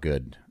how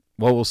good.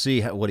 Well, we'll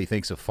see what he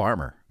thinks of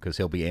Farmer, because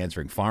he'll be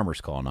answering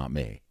Farmer's call, not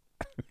me.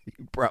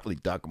 He'd probably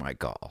duck my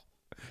call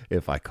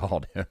if I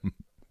called him.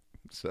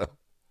 So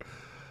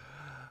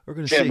we're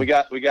going to Jim, see. we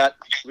got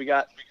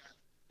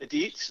the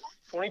Dietz,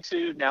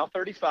 22, now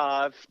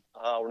 35.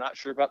 We're not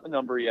sure about the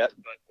number yet,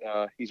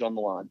 but he's on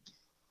the line.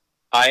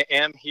 I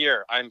am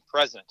here. I'm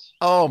present.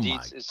 Oh, my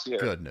Dietz is here.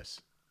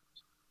 goodness.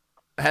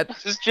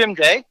 This is Jim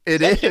Day. It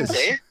that is. Jim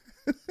Day?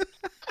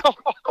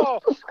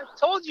 I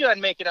told you I'd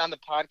make it on the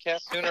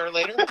podcast sooner or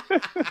later.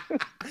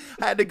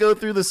 I had to go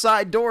through the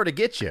side door to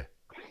get you.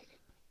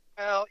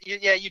 Well,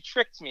 you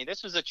tricked me.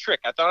 This was a trick.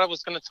 I thought I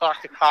was going to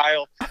talk to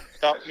Kyle.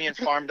 Thought me and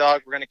Farm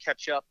Dog were going to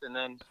catch up, and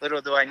then little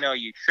do I know,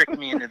 you tricked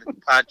me into the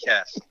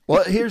podcast.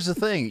 Well, here's the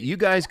thing. You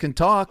guys can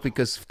talk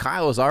because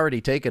Kyle has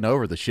already taken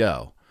over the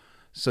show.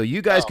 So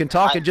you guys can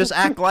talk and just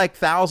act like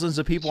thousands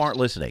of people aren't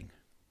listening.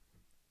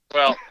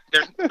 Well,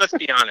 let's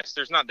be honest.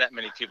 There's not that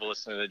many people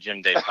listening to the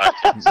Jim Day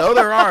podcast. No,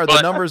 there are. The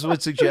But- numbers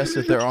would suggest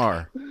that there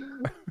are.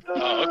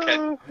 Oh,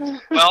 okay.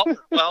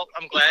 Well,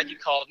 I'm glad you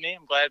called me.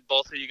 I'm glad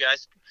both of you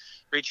guys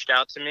reached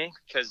out to me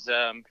because,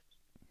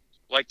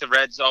 like the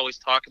Reds always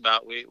talk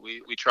about, we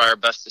try our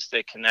best to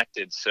stay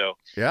connected. So,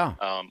 Yeah.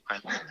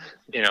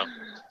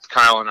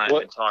 Kyle and I have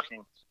been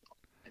talking.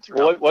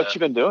 What you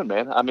been doing,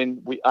 man? I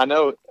mean, I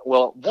know.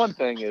 Well, one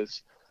thing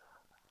is,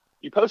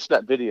 you posted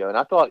that video, and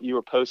I thought you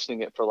were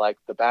posting it for like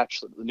the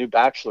new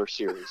Bachelor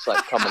series,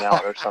 like coming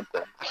out or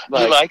something.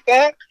 You like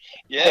that?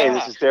 Yeah. Hey,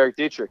 this is Derek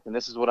Dietrich, and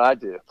this is what I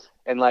do.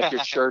 And like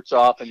your shirt's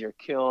off, and you're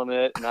killing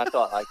it. And I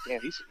thought, like, man,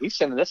 he's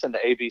sending this into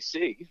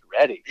ABC. He's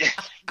ready.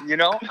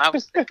 I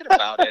was thinking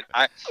about it.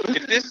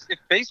 If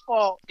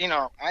baseball,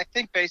 I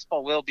think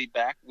baseball will be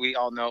back. We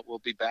all know it will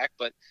be back,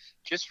 but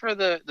just for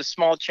the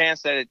small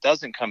chance that it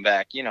doesn't come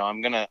back,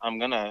 I'm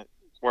gonna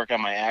work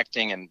on my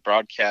acting and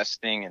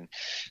broadcasting and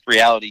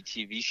reality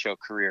TV show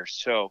career.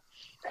 So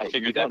I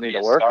figured you don't that'd need be to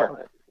a work start. on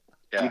it.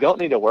 Yeah. You don't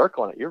need to work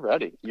on it. You're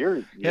ready.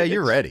 You're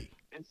ready.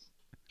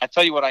 I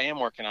tell you what I am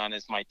working on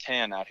is my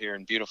tan out here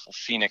in beautiful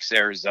Phoenix,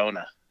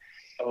 Arizona.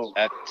 Oh,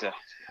 That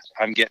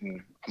I'm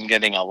getting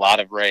a lot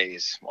of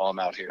rays while I'm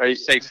out here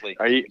safely.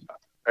 Are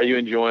you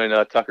enjoying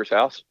Tucker's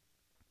house?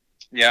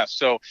 Yeah.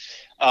 So,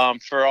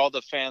 for all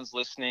the fans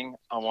listening,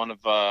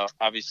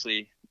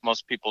 obviously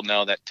most people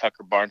know that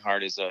Tucker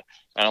Barnhart is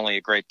not only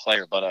a great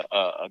player, but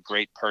a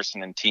great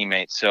person and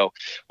teammate. So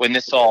when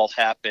this all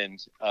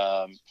happened,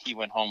 he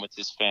went home with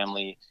his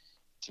family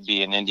to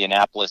be in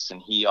Indianapolis,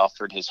 and he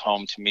offered his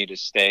home to me to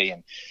stay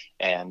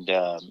and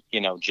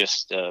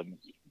just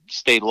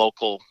stay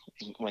local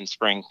when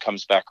spring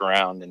comes back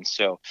around. And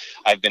so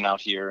I've been out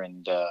here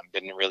and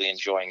been really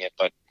enjoying it,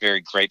 but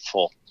very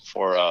grateful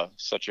for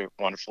such a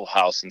wonderful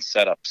house and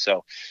setup.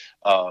 So,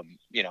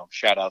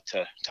 shout out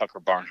to Tucker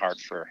Barnhart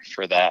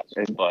for that.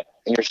 And But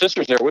your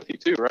sister's there with you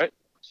too, right?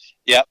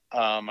 yep,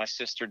 my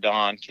sister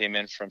Dawn came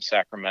in from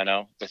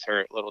Sacramento with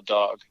her little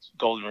dog,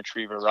 golden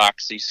retriever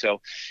Roxy.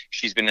 So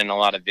she's been in a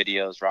lot of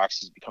videos.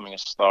 Roxy's becoming a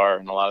star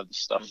in a lot of the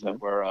stuff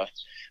that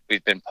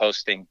we've been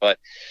posting. But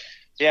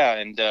yeah,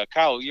 and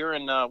Kyle, you're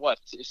in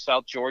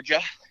South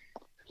Georgia?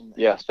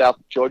 Yeah, South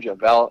Georgia,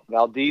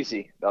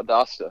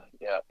 Valdosta.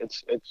 Yeah,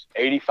 it's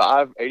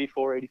 85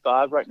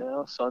 right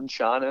now. Sun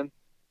shining.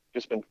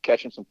 Just been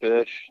catching some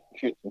fish,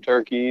 shooting some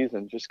turkeys,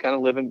 and just kind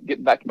of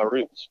getting back to my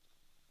roots.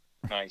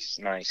 Nice.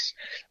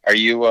 Are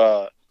you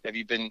Have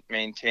you been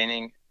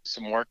maintaining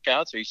some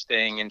workouts? Are you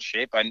staying in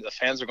shape? The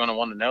fans are going to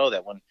want to know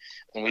that when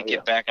we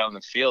get back out on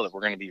the field, that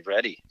we're going to be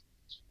ready.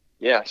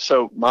 Yeah.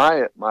 So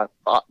my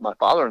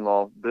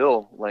father-in-law,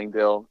 Bill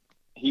Langdale,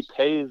 he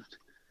paved,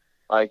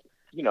 like,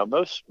 you know,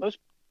 most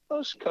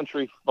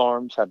country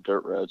farms have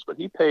dirt roads, but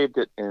he paved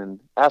it in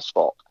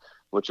asphalt,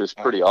 which is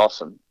pretty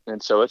awesome.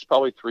 And so it's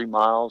probably 3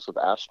 miles of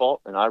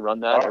asphalt, and I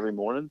run that every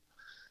morning.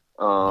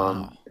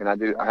 And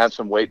I have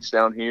some weights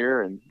down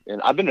here, and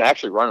I've been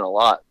actually running a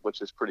lot,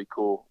 which is pretty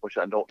cool, which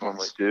I don't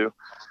normally do.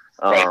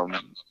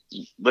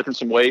 Lifting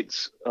some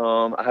weights.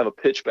 I have a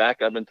pitch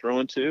back I've been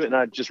throwing to, and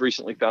I just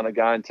recently found a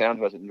guy in town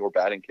who has an indoor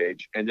batting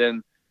cage. And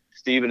then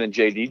Steven and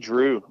JD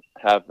Drew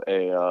have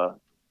a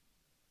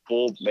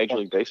full Major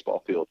League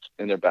Baseball field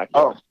in their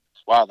backyard. Oh,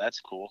 wow,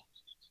 that's cool.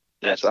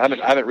 Yeah, so I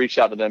haven't reached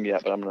out to them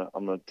yet, but I'm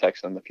gonna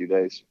text them in a few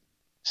days.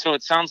 So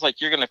it sounds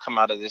like you're going to come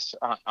out of this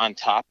on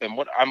top. And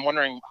what I'm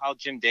wondering how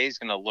Jim Day is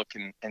going to look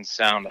and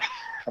sound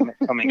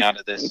coming out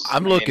of this.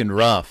 I'm looking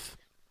rough.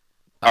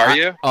 Are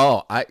you?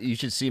 You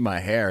should see my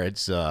hair.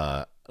 It's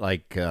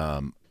like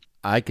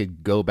I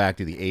could go back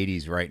to the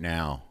 80s right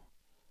now.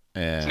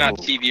 And it's not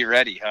TV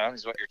ready, huh?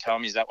 Is what you're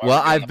telling me? Is that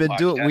why?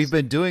 Well, we've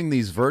been doing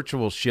these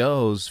virtual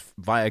shows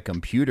via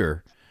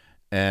computer.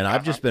 And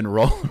I've just been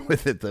rolling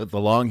with it, the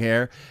long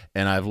hair,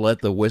 and I've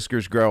let the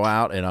whiskers grow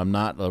out, and I'm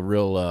not a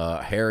real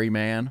hairy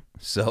man,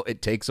 so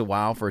it takes a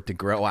while for it to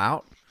grow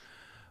out.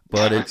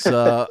 But it's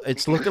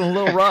looking a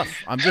little rough.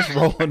 I'm just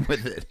rolling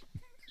with it.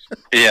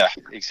 Yeah,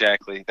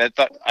 exactly.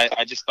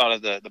 I just thought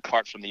of the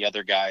part from The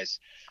Other Guys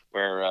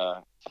where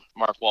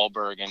Mark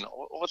Wahlberg and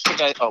what's the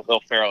guy? Oh,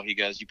 Will Ferrell. He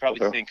goes, "You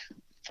probably think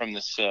from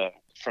this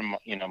from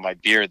my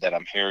beard that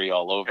I'm hairy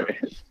all over,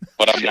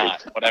 but I'm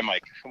not. What am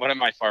I? What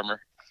am I, Farmer?"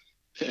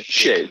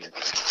 Shaved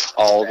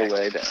all the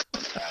way down.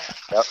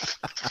 Yep.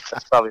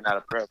 That's probably not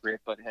appropriate,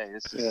 but hey,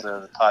 this is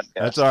a podcast.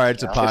 That's all right.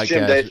 It's a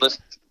podcast.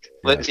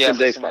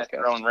 Listen at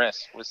your own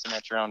risk. Listen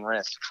at your own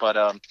risk. But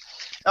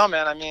no,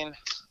 man. I mean,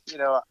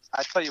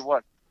 I tell you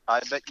what. I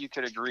bet you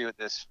could agree with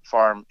this,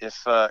 Farm.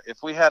 If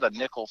we had a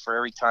nickel for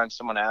every time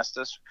someone asked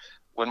us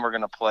when we're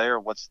going to play or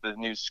what's the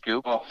new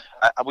scoop,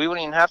 we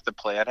wouldn't even have to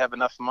play. I'd have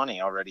enough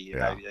money already.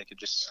 Yeah. I could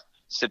just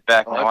sit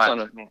back and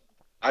watch.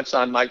 I'd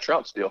sign Mike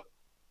Trout's deal.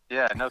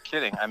 Yeah, no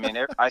kidding. I mean,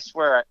 I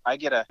swear I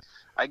get a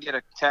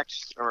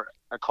text or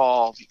a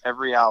call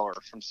every hour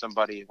from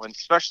somebody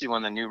especially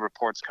when the new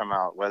reports come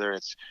out, whether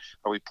it's,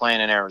 are we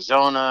playing in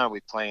Arizona? Are we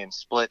playing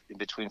split in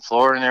between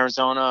Florida and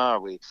Arizona? Are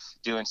we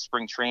doing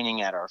spring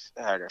training at our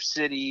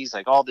cities?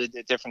 Like all the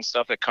different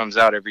stuff that comes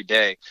out every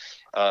day.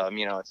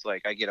 It's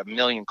like I get a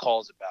million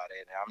calls about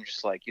it, and I'm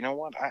just like, you know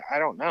what? I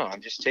don't know.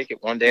 I'm just take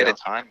it one day at a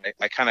time.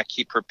 I kind of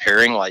keep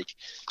preparing like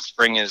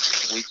spring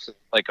is weeks,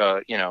 like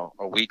a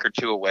week or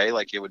two away,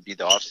 like it would be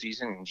the off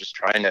season, and just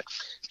trying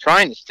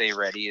to stay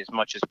ready as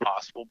much as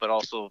possible, but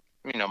also,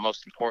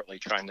 most importantly,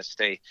 trying to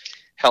stay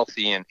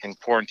healthy and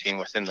quarantine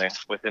within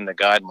the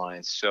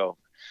guidelines. So,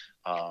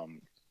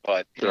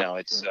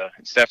 it's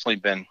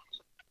definitely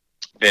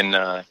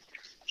been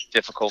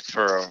difficult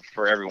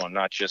for everyone,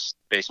 not just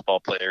baseball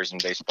players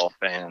and baseball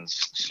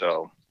fans.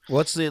 So,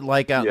 what's it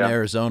like out in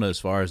Arizona as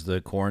far as the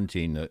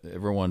quarantine?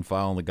 Everyone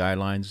following the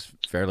guidelines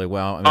fairly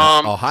well.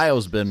 I mean,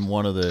 Ohio's been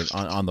one of the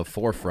on the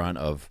forefront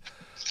of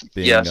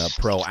being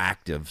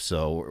proactive.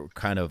 So we're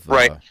kind of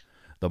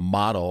the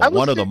model,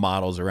 one of the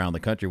models around the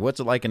country.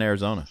 What's it like in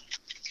Arizona?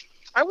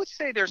 I would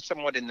say they're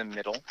somewhat in the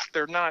middle.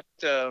 They're not,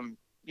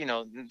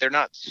 they're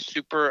not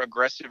super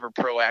aggressive or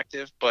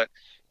proactive, but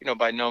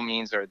by no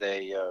means are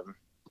they,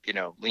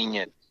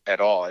 lenient at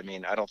all. I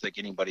mean, I don't think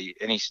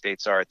any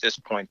states are at this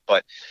point,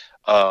 but,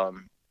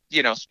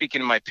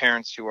 speaking to my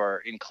parents who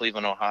are in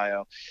Cleveland,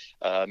 Ohio,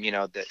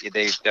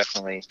 they've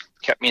definitely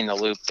kept me in the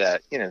loop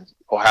that,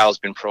 Ohio's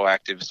been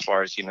proactive as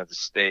far as,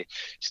 the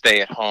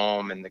stay at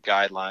home and the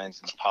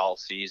guidelines and the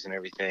policies and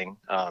everything.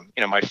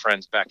 My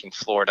friends back in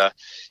Florida,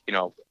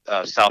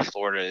 South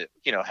Florida,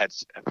 had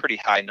a pretty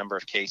high number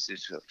of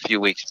cases a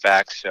few weeks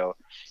back. So,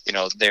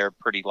 they're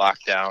pretty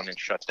locked down and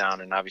shut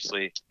down. And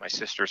obviously my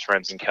sister's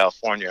friends in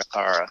California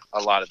are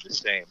a lot of the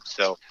same.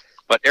 So,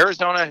 but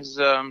Arizona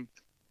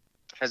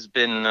has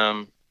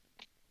been,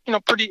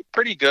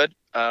 pretty good.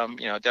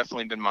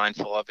 Definitely been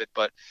mindful of it,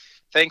 but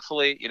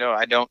thankfully,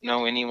 I don't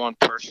know anyone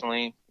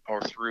personally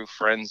or through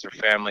friends or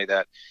family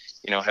that,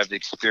 have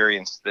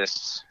experienced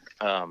this,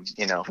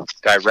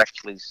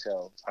 directly.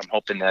 So I'm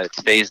hoping that it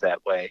stays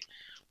that way.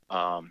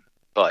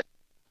 But,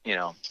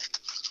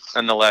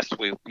 nonetheless,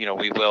 we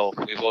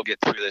will get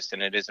through this,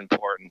 and it is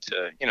important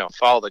to,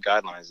 follow the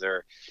guidelines.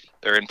 They're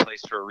in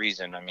place for a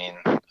reason. I mean,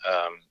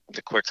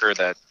 the quicker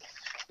that,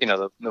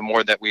 the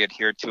more that we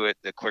adhere to it,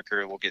 the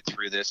quicker we'll get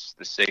through this,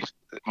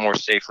 more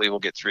safely we'll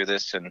get through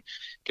this and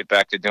get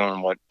back to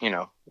doing what,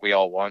 we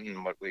all want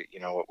and what we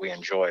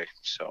enjoy.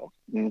 So,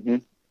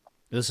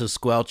 This is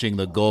squelching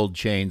the gold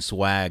chain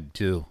swag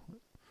too.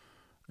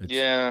 I'll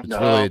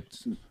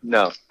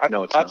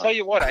tell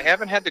you what, I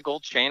haven't had the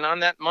gold chain on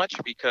that much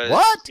because,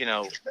 what?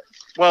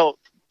 Well,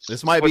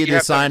 this might be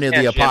the sign of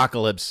the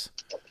apocalypse.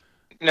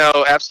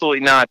 No, absolutely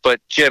not. But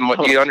Jim,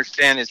 what you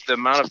understand is the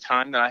amount of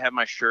time that I have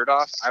my shirt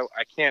off.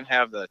 I can't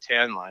have the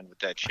tan line with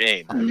that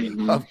chain. I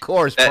mean, Of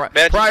course,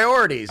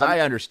 priorities. I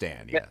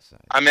understand. Yes.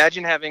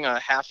 imagine having a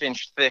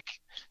half-inch thick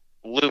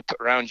loop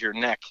around your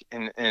neck,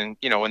 and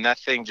when that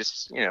thing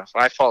just if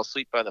I fall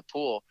asleep by the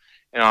pool,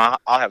 I'll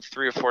have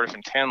 3 or 4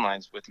 different tan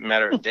lines with a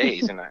matter of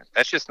days, and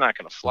that's just not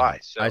going to fly.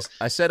 So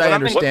I said I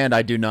understand.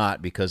 I do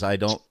not, because I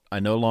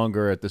no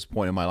longer at this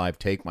point in my life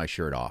take my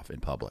shirt off in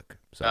public.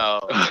 So. Oh,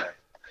 okay.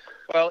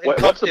 Well,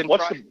 what's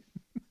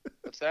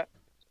that?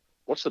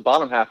 What's the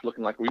bottom half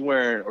looking like? Are we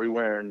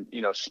wearing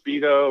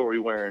Speedo? Are we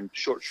wearing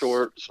short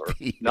shorts or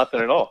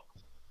nothing at all?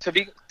 To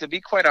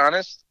be quite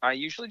honest, I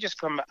usually just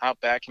come out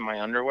back in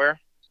my underwear.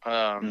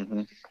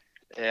 And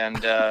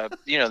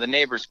the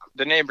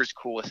neighbor's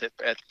cool with it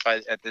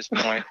at this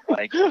point.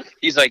 Like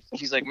he's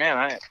like man,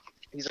 I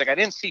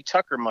didn't see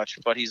Tucker much,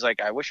 but he's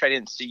like, I wish I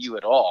didn't see you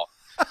at all.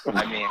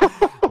 I mean,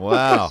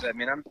 wow. I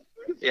mean,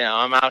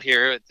 I'm out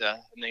here in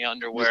the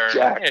underwear.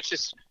 It's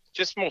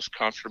just most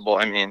comfortable.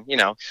 I mean,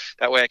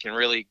 that way I can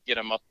really get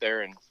them up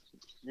there and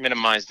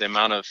minimize the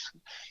amount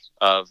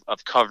of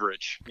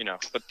coverage,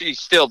 but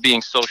still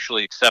being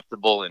socially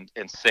acceptable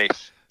and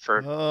safe for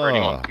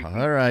anyone.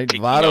 All right.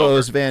 Votto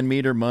owes Van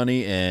Meter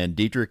money, and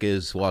Dietrich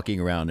is walking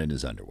around in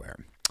his underwear.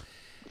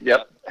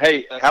 Yep.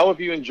 Hey, how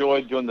have you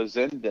enjoyed doing the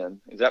Zen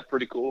Den? Is that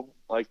pretty cool?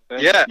 Like,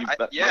 yeah.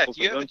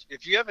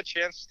 If you have a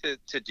chance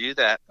to do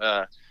that,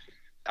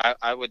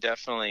 I would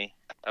definitely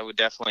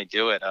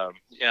do it.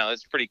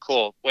 It's pretty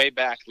cool. Way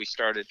back we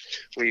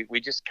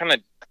just kind of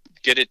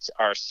did it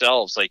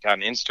ourselves, like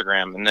on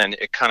Instagram, and then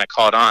it kind of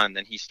caught on.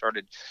 Then he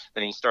started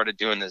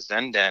doing the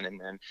Zen Den,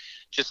 and then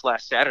just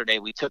last Saturday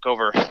we took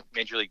over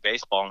Major League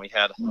Baseball, and we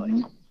had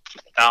like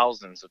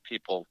thousands of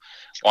people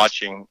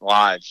watching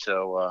live.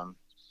 So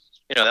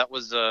that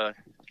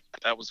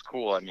was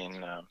cool. I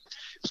mean,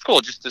 it's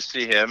cool just to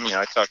see him.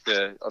 I talked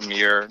to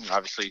Amir, and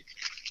obviously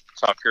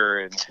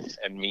Tucker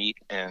and Meat,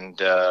 and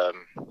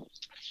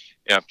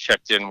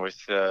checked in with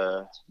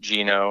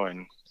Gino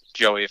and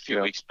Joey a few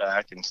weeks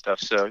back and stuff.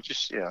 So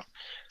just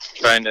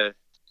trying to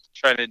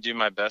do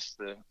my best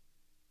to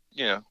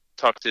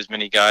talk to as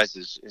many guys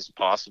as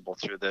possible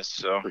through this.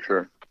 So for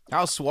sure.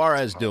 How's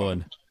Suarez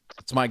doing?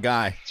 That's my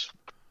guy.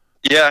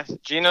 Yeah,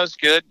 Gino's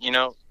good.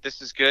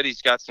 This is good.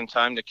 He's got some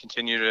time to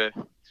continue to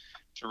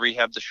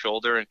rehab the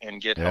shoulder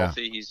and get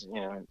healthy. He's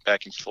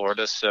back in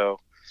Florida, so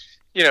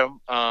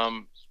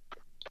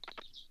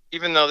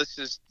even though this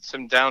is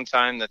some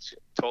downtime that's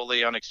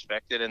totally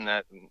unexpected and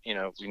that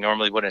we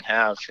normally wouldn't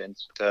have, and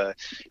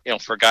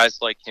for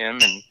guys like him,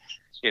 and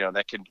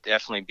that could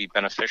definitely be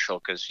beneficial,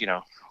 because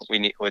we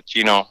need, with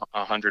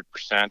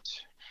 100%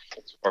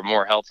 or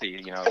more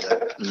healthy,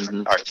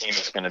 that our team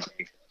is going to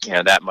be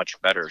that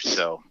much better.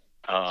 So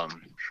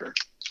sure.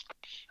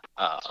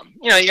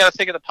 You got to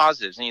think of the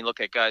positives, and you look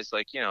at guys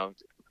like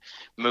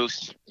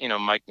Moose,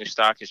 Mike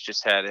Moustakas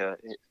just had a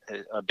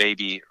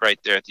baby right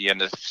there at the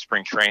end of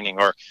spring training,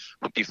 or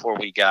before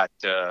we got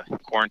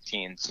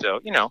quarantined.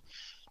 So,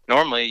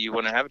 normally you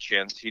wouldn't have a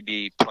chance. He'd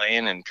be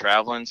playing and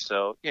traveling.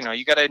 So,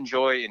 you got to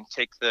enjoy and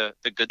take the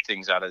good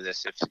things out of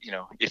this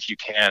if you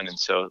can. And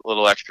so a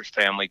little extra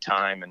family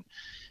time and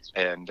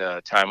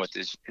time with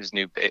his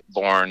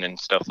newborn and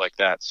stuff like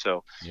that.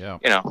 So,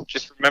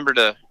 just remember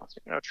to,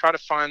 try to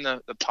find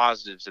the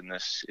positives in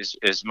this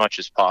as much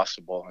as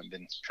possible. I've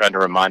been trying to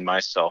remind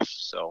myself.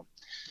 So,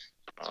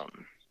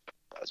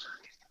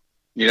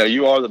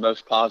 you are the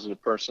most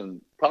positive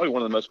person, probably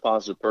one of the most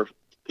positive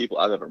people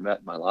I've ever met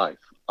in my life,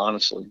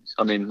 honestly.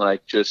 I mean,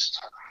 like, just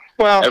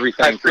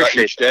everything throughout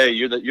each day.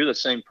 You're the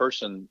same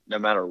person no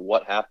matter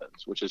what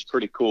happens, which is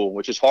pretty cool,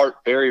 which is hard,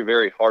 very,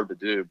 very hard to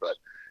do. But,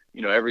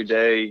 every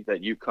day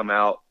that you come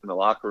out in the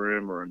locker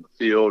room or in the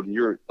field,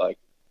 you're like,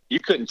 you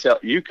couldn't tell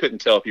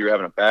if you were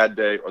having a bad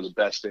day or the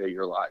best day of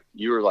your life.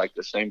 You were like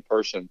the same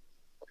person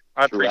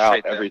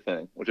throughout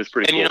everything, which is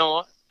pretty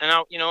cool.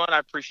 I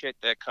appreciate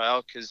that,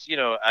 Kyle, because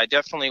I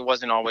definitely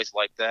wasn't always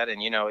like that,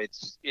 and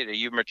it's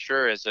you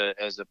mature as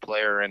a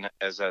player and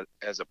as a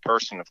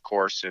person, of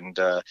course, and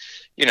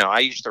I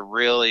used to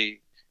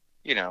really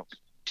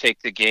take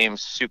the game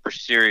super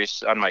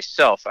serious on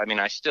myself. I mean,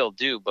 I still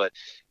do, but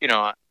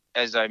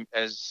as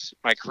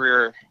my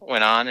career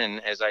went on,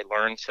 and as I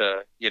learned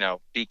to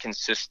be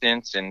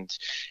consistent and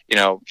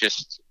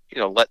just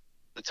let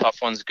the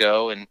tough ones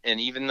go and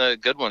even the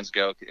good ones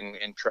go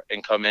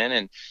and come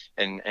in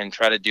and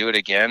try to do it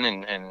again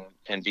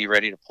and be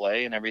ready to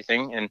play and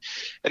everything, and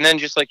then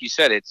just like you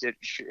said,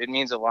 it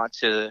means a lot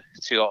to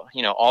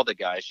all the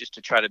guys, just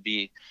to try to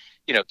be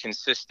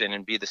consistent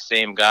and be the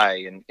same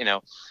guy. And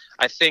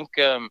I think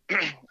I've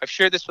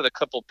shared this with a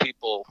couple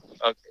people.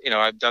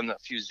 I've done a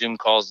few Zoom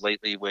calls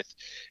lately with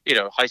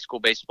high school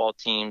baseball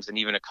teams and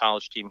even a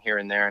college team here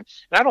and there, and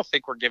I don't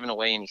think we're giving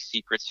away any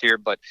secrets here,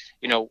 but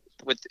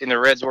in the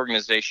Reds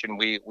organization,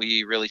 we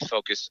really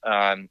focus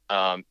on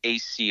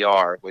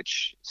ACR,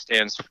 which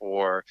stands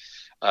for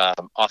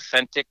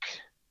authentic,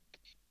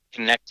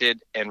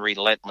 connected, and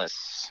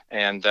relentless.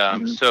 And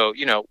so,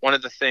 one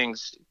of the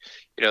things,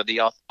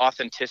 the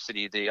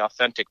authenticity, the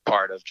authentic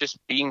part of just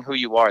being who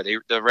you are.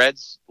 The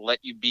Reds let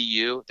you be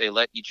you. They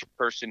let each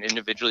person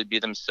individually be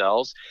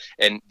themselves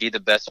and be the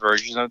best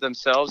version of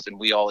themselves. And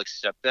we all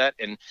accept that.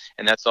 And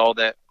that's all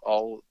that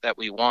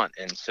we want.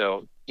 And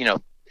so,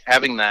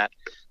 having that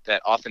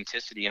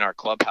authenticity in our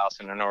clubhouse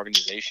and an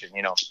organization,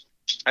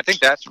 I think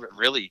that's what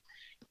really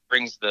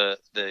brings the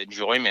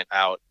enjoyment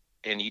out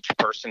in each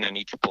person and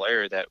each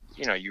player, that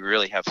you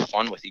really have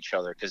fun with each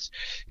other. Because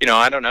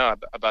I don't know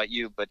about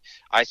you, but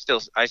I still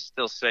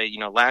say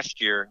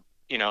last year,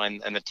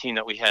 and the team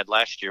that we had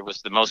last year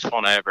was the most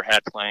fun I ever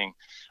had playing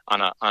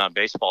on a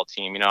baseball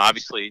team.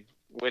 Obviously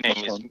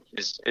winning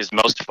is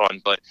most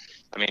fun, but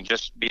I mean,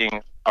 just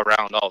being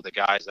around all the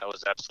guys, that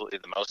was absolutely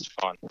the most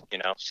fun.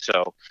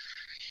 So.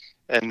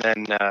 And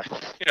then,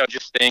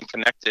 just staying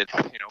connected.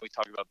 We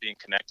talk about being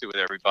connected with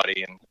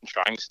everybody and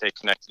trying to stay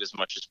connected as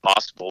much as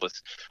possible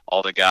with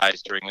all the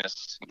guys during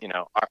this.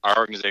 Our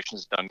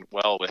organization's done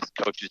well with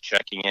coaches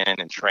checking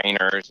in and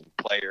trainers and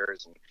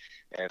players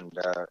and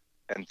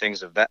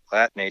things of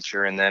that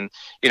nature. And then,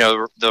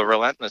 the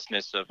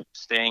relentlessness of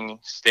staying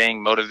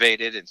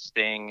motivated and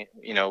staying,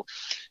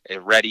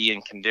 ready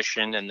and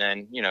conditioned, and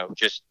then,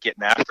 just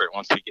getting after it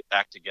once we get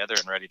back together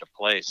and ready to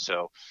play.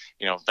 So,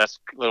 that's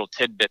a little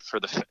tidbit for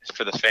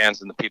the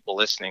fans and the people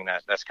listening,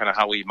 that's kind of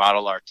how we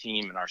model our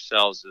team and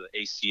ourselves, the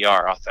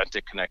ACR,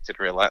 authentic, connected,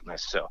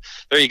 relentless. So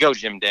there you go,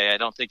 Jim Day. I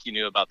don't think you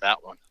knew about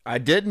that one. I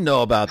didn't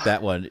know about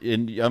that one.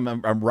 And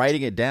I'm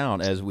writing it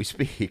down as we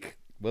speak.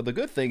 Well, the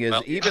good thing is,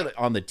 even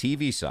on the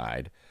TV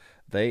side,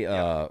 they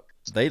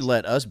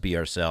let us be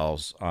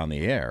ourselves on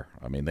the air.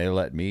 I mean, they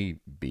let me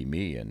be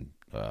me, and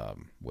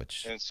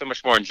which and it's so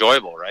much more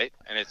enjoyable, right?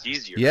 And it's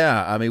easier.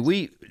 Yeah, I mean,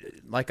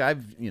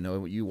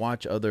 you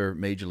watch other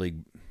major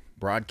league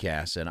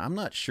broadcasts, and I'm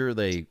not sure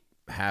they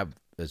have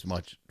as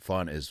much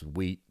fun as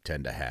we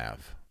tend to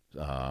have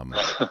on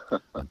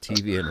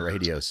TV and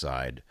radio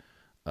side.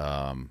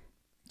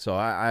 So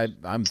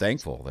I'm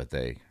thankful that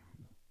I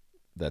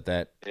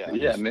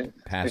mean,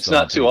 it's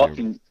not too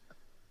often.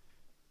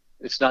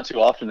 It's not too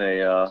often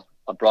a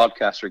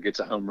broadcaster gets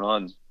a home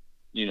run,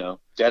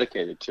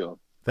 dedicated to him.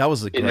 That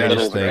was the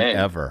greatest thing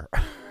ever.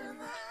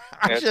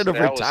 I should have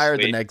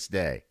retired the next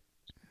day.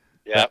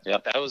 Yeah,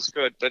 that was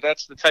good. But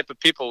that's the type of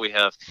people we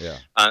have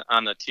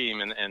on the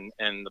team,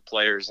 and the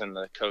players and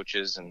the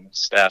coaches and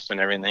staff and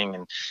everything,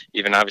 and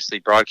even obviously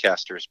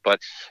broadcasters.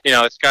 But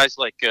it's guys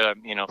like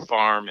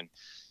Farm and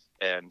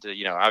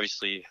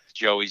obviously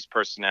Joey's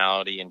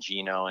personality and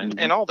Gino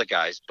and all the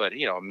guys, but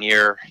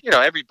Amir,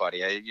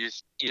 everybody.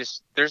 It's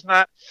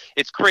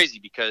crazy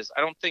because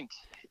I don't think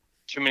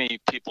too many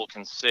people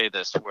can say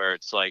this, where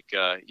it's like,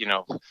 you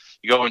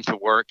go into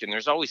work and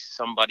there's always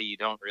somebody you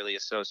don't really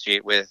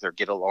associate with or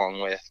get along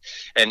with.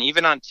 And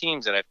even on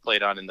teams that I've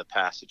played on in the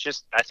past,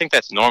 I think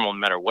that's normal no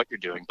matter what you're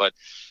doing. But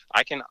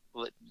I can,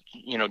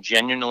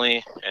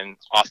 genuinely and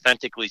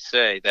authentically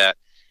say that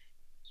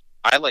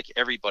I like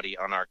everybody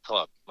on our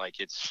club. Like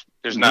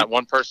there's not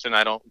one person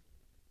I don't,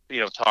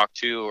 talk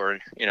to or,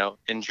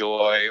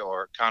 enjoy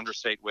or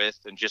conversate with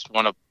and just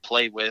want to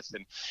play with.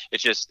 And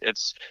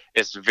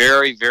it's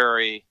very,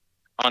 very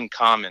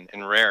uncommon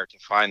and rare to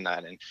find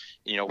that. And,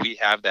 we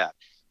have that,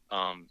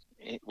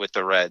 with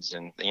the Reds,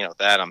 and,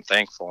 that I'm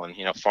thankful. And,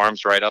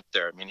 Farm's right up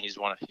there. I mean, he's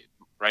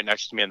right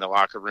next to me in the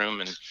locker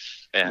room,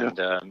 and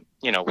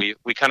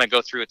we kind of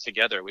go through it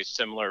together. We have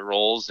similar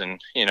roles,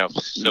 and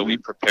so we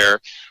prepare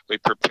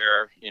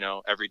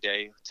every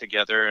day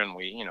together, and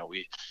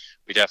we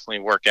definitely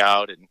work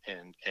out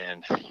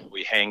and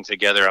we hang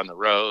together on the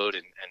road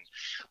and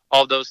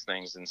all those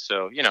things. And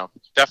so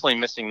definitely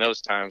missing those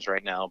times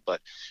right now,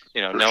 but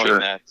knowing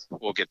that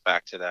we'll get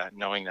back to that.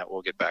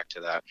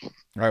 All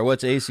right,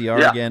 what's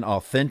ACR again?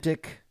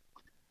 Authentic,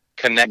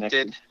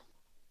 connected,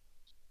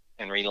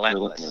 and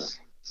relentless.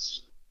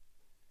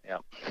 Yeah.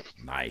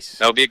 Nice.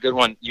 That'll be a good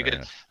one.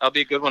 That'll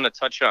be a good one to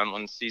touch on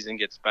when the season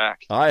gets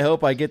back. I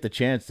hope I get the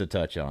chance to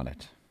touch on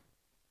it.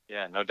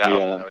 Yeah, no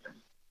doubt.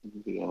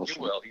 Yeah.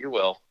 You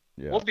will.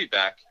 Yeah. We'll be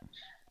back.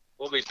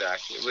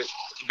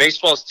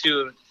 Baseball's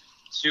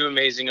too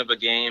amazing of a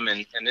game,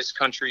 and this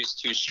country's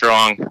too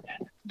strong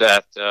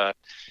that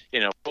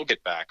we'll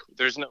get back.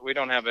 We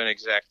don't have an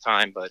exact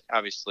time, but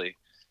obviously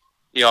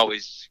you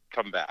always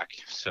come back.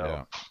 So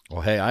yeah.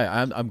 Well, hey,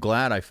 I'm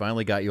glad I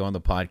finally got you on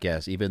the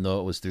podcast, even though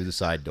it was through the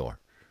side door.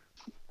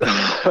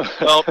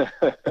 Well,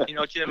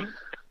 Jim,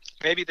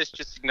 maybe this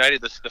just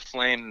ignited the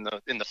flame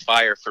in the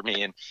fire for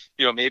me, and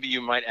maybe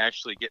you might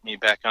actually get me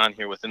back on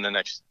here within the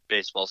next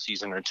baseball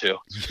season or two.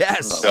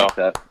 Yes. So,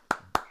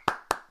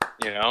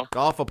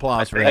 golf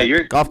applause for hey,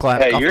 that. Golf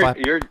clap. Hey, golf clap.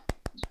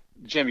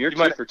 Jim, you're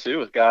 2 for 2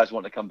 with guys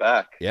wanting to come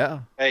back. Yeah.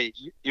 Hey,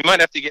 you might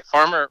have to get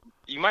Farmer.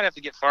 You might have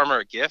to get Farmer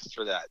a gift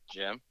for that,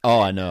 Jim. Oh,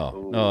 I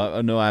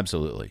know. No,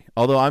 absolutely.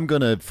 Although I'm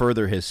going to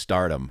further his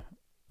stardom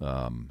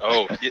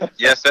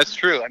Yes, that's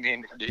true. I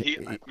mean,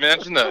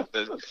 imagine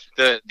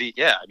the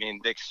yeah. I mean,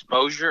 the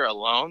exposure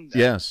alone.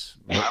 Yes,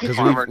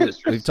 because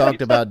we've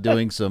talked about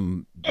doing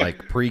some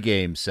like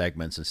pregame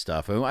segments and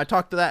stuff. And I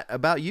talked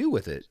about you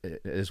with it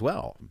as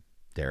well,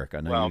 Derek.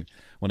 I know you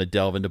want to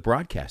delve into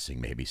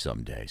broadcasting maybe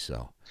someday.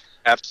 So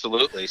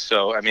absolutely.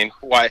 So I mean,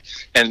 why?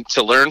 And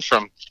to learn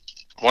from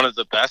one of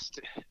the best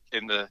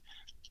in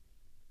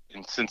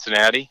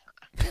Cincinnati.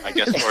 I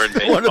guess we're in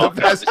baseball. One of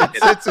the best in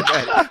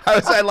Cincinnati.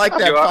 I like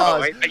that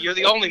pause. You're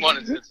the only one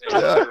in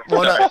Cincinnati.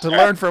 To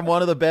learn from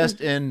one of the best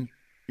in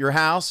your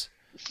house.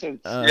 One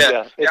of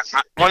the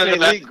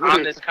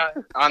best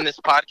on this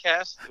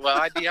podcast. Well,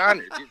 I'd be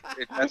honored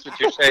if that's what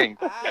you're saying.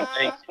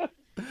 Thank you.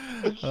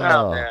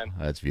 Oh, man,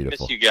 that's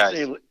beautiful. Miss you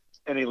guys.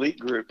 An elite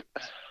group.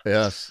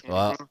 Yes.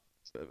 Well,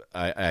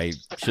 I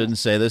shouldn't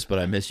say this, but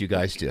I miss you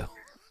guys too.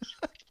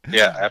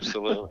 Yeah,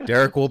 absolutely.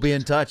 Derek, we'll be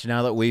in touch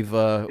now that we've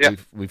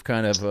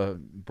kind of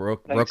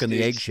broken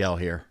the eggshell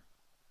here.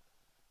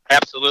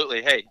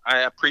 Absolutely. Hey,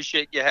 I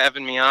appreciate you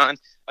having me on.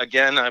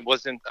 Again, I'm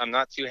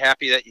not too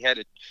happy that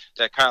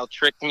Kyle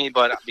tricked me,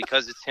 but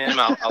because it's him,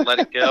 I'll let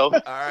it go.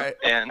 All right.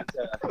 And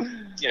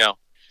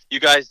you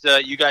guys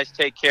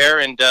take care,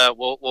 and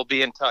we'll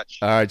be in touch.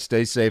 All right,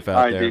 stay safe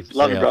out there. Dude.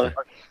 Love you, brother.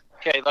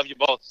 Okay, love you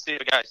both. See you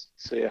guys.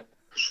 See ya.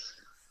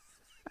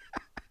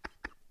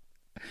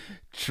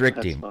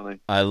 Tricked him. Funny.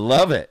 I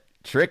love it.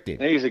 Tricked him.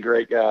 He's a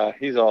great guy.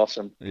 He's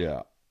awesome.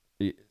 Yeah.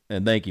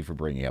 And thank you for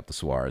bringing up the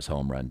Suarez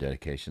home run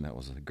dedication. That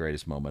was the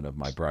greatest moment of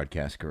my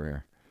broadcast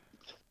career.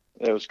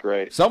 It was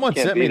great. Someone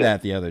sent me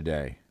that the other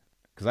day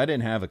because I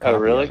didn't have a copy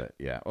really? of it.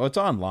 Yeah. Well, it's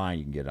online.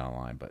 You can get it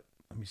online, but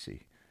let me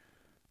see.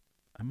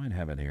 I might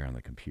have it here on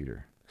the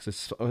computer.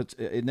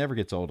 It never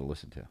gets old to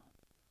listen to.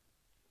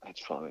 That's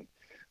funny.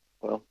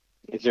 Well,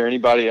 is there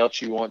anybody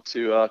else you want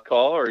to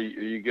call, or are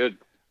you good?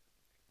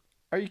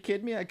 Are you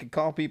kidding me? I could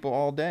call people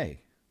all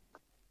day.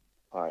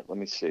 All right, let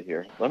me see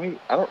here. I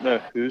don't know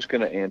who's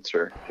going to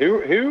answer.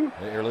 Who?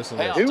 You're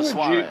listening. Payoff to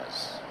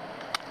Suarez.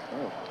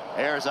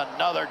 There's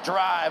another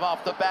drive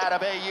off the bat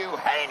of AU.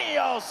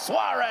 Eugenio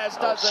Suarez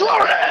does it.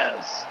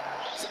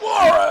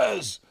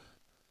 Suarez!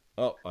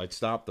 Oh, I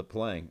stopped the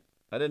playing.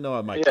 I didn't know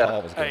my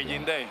call was going to be. Hey,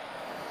 Jinday,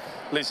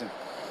 listen,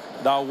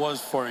 that was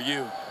for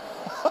you.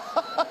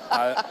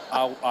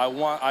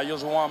 I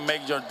just want to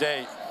make your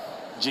day,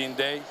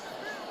 Jinday.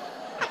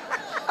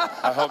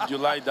 I hope you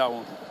like that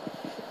one.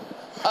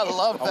 I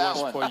love that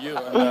one. That was for you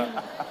and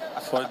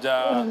for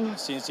the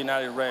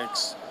Cincinnati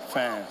Reds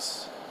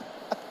fans.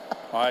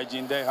 All right,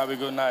 Jinday, have a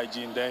good night,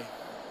 Jinday.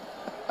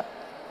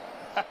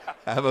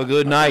 Have a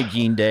good night,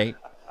 Jinday.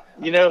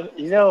 You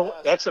know,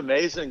 that's an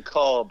amazing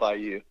call by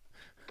you.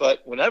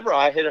 But whenever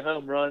I hit a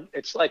home run,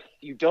 it's like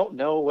you don't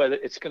know whether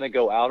it's going to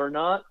go out or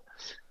not.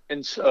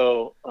 And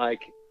so,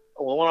 like,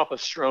 one off of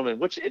Stroman,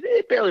 which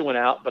it barely went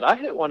out, but I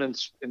hit one in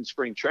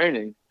spring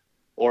training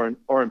or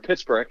in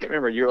Pittsburgh. I can't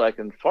remember. You're like,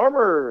 and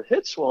Farmer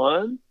hits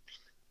one.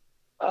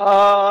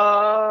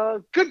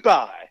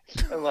 Goodbye.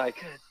 I'm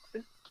like,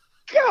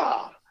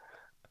 God.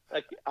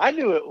 Like, I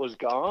knew it was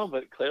gone,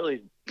 but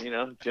clearly,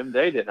 Jim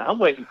Day didn't. I'm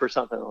waiting for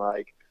something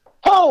like,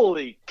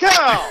 holy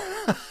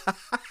cow!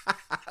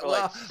 Well,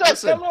 like,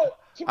 listen, hello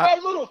to my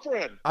little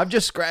friend. I'm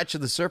just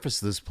scratching the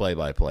surface of this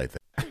play-by-play thing.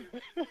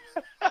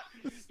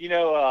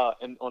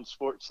 And on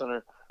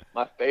SportsCenter,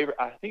 my favorite,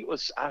 I think it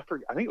was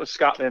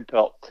Scott Van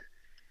Pelt.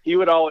 He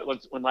would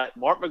always, when like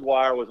Mark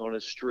McGwire was on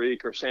his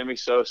streak or Sammy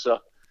Sosa,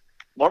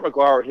 Mark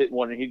McGwire would hit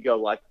one and he'd go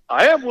like,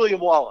 I am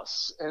William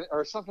Wallace,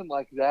 or something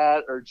like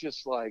that, or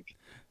just like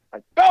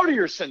bow to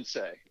your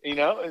sensei, and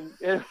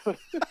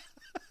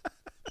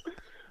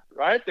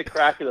right at the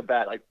crack of the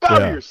bat, like bow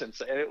to your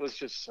sensei, and it was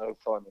just so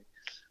funny.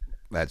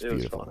 That's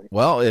beautiful.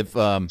 Well, if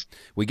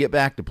we get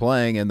back to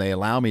playing and they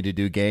allow me to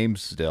do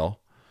games still,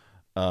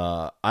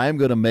 I'm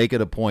going to make it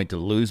a point to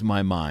lose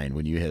my mind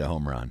when you hit a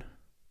home run.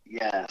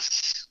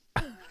 Yes.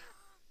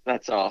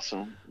 That's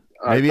awesome.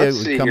 Maybe I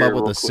would come up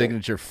with a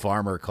signature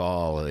Farmer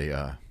call.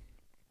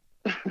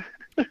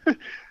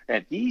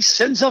 And he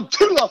sends them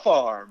to the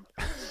farm.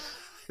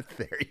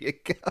 There you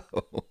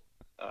go.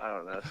 I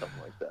don't know,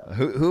 something like that.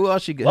 Who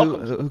else you get?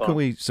 Who can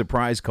we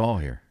surprise call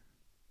here?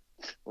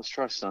 Let's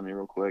try Sonny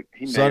real quick.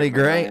 Sonny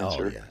Gray?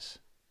 Oh, yes.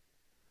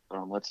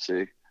 Let's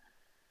see.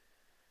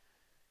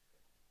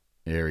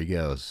 There he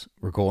goes.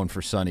 We're going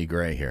for Sonny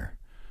Gray here.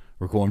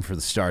 We're going for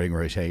the starting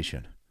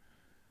rotation.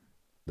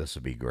 This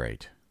would be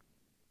great.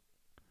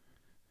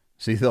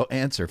 See, they'll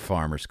answer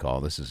Farmer's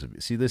call. This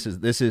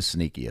is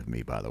sneaky of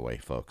me, by the way,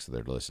 folks that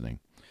are listening.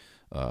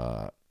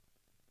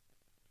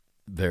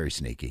 Very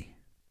sneaky.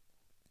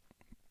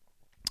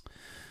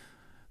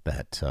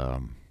 That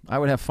I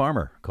would have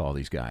Farmer call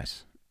these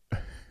guys.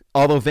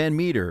 Although Van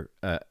Meter,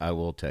 I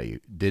will tell you,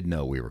 did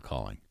know we were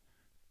calling.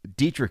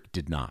 Dietrich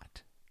did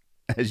not,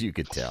 as you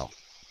could tell.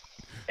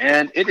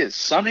 And it is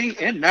sunny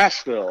in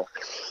Nashville.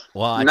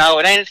 Well, no,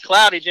 it ain't. It's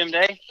cloudy, Jim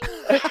Day.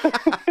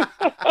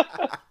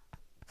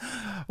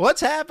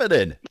 What's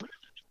happening?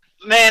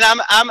 Man,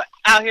 I'm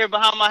out here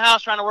behind my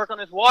house trying to work on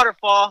this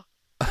waterfall.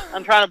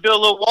 I'm trying to build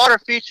a little water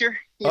feature,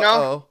 you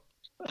know.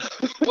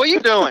 What are you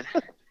doing?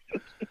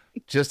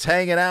 Just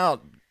hanging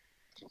out,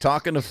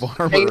 talking to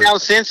Farmer. Hanging out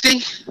in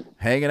Cincy?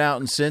 Hanging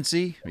out in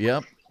Cincy.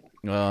 Yep.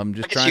 I'm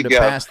just Look at trying you to go.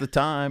 pass the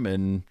time,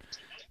 and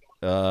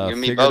You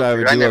and me figured both, I would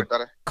dude. I do never a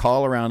thought of-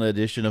 call-around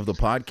edition of the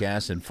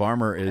podcast. And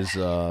Farmer is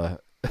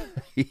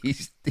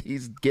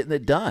he's getting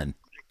it done.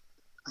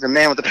 He's a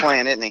man with a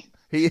plan, isn't he?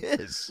 He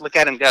is. Look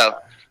at him go.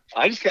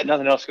 I just got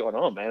nothing else going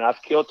on, man.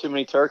 I've killed too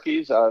many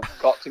turkeys. I've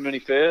caught too many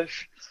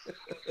fish.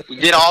 You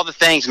did all the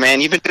things, man.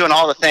 You've been doing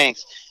all the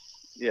things.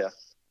 Yeah.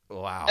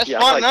 Wow. That's Yeah,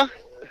 fun, like-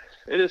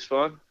 though. It is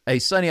fun. Hey,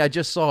 Sonny, I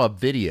just saw a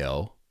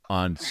video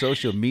on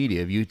social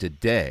media of you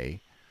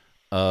today.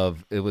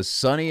 It was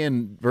Sonny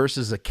and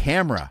versus a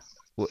camera.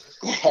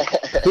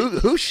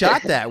 Who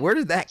shot that? Where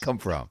did that come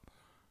from?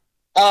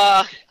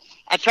 I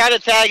tried to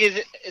tag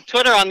his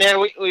Twitter on there.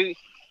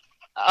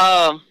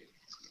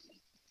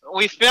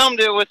 We filmed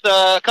it with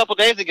a couple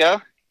days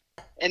ago,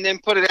 and then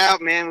put it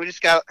out. Man, we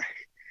just got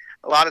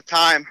a lot of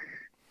time.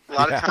 A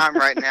lot of time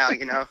right now,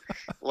 you know.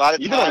 A lot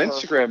of You've time. been on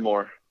Instagram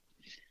more.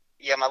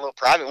 Yeah, my little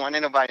private one.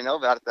 Ain't nobody know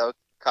about it though.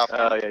 Coffee.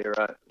 Oh, yeah, you're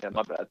right. Yeah,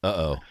 my bad.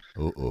 Uh-oh.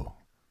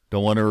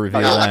 Don't want to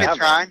reveal No, I've that. been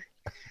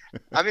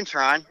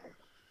trying.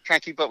 Trying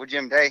to keep up with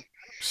Jim Day.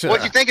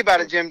 What'd you think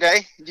about it, Jim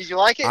Day? Did you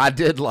like it? I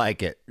did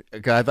like it.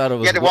 I thought it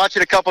was. You had to watch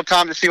it a couple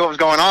times to see what was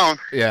going on.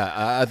 Yeah,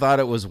 I thought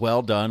it was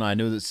well done. I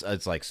knew this.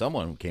 It's like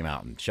someone came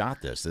out and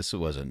shot this. This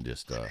wasn't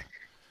just.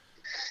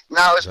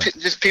 No, it's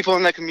just people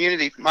in the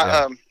community.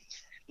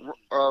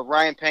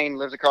 Ryan Payne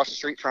lives across the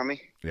street from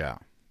me. Yeah.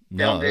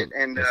 Filmed it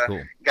and that's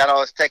cool. got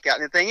all his tech out.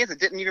 And the thing is, it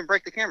didn't even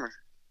break the camera.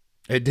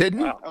 It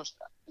didn't.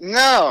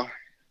 No.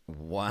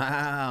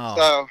 Wow.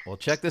 So- well,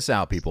 check this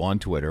out, people, on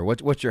Twitter.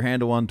 What's your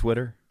handle on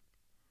Twitter?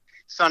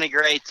 Sonny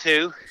Gray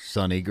 2.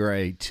 Sonny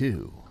Gray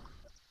 2.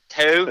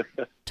 2.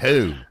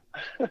 2.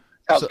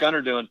 How's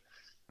Gunner doing?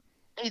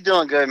 He's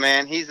doing good,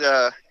 man. He's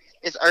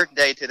it's Earth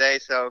Day today,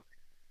 so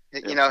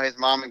you know his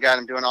mom got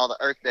him doing all the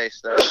Earth Day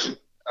stuff.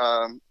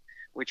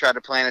 We tried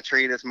to plant a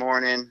tree this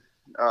morning.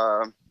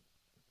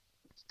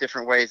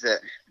 Different ways that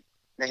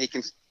he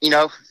can, you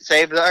know,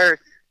 save the earth.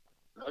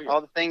 Oh, yeah.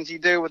 All the things you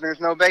do when there's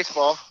no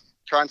baseball,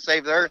 try and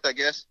save the earth, I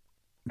guess.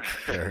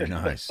 Very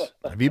nice.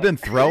 Have you been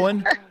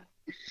throwing?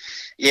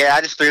 Yeah,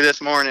 I just threw this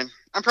morning.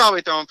 I'm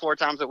probably throwing 4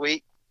 times a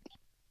week.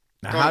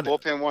 Now, Throwing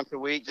bullpen once a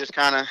week, just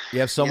kind of. you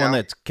have someone know.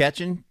 that's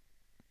catching?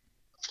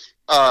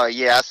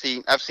 Yeah,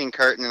 I've seen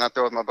Kurt, and then I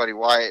throw with my buddy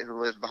Wyatt,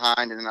 who lives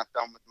behind, and then I've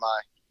thrown with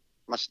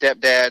my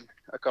stepdad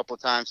a couple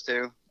of times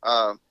too.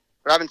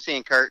 But I've been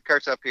seeing Kurt.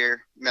 Kurt's up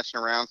here messing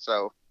around,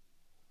 so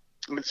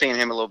I've been seeing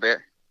him a little bit.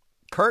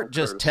 Kurt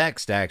just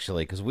texted,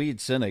 actually, because we had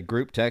sent a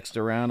group text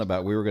around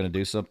about we were going to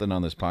do something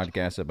on this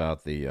podcast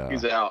about the.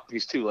 He's out.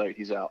 He's too late.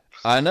 He's out.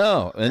 I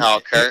know. And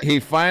Kurt. he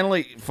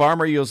finally,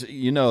 Farmer,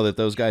 you know that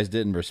those guys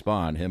didn't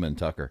respond, him and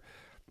Tucker.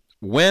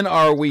 When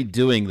are we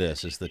doing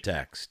this is the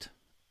text.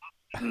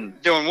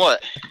 Doing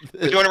what?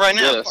 We're doing it right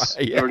now. Yes.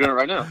 Yeah. We're doing it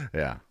right now.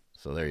 Yeah.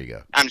 So there you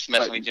go. I'm just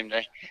messing with Jim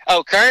Day.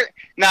 Oh, Kurt?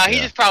 No, he's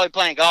Yeah. just probably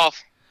playing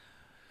golf.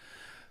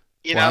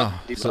 You know?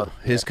 Wow. So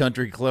his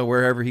country club,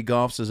 wherever he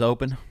golfs, is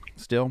open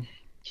still?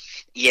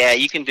 Yeah,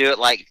 you can do it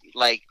like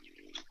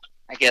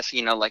I guess,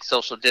 you know, like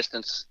social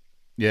distance.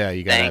 Yeah,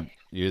 Thing.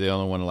 you're the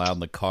only one allowed in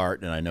the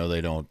cart, and I know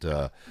they don't.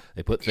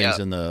 They put things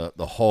in the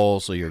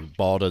hole so your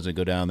ball doesn't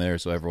go down there,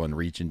 so everyone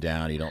reaching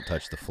down, you don't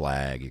touch the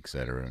flag,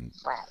 etc. And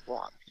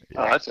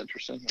Oh, that's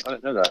interesting. I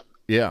didn't know that.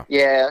 yeah,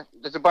 Yeah,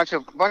 there's a bunch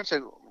of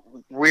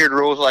weird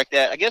rules like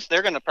that. I guess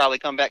they're going to probably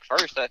come back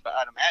first, I'd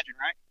imagine,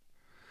 right?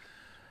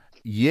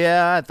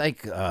 yeah, I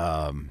think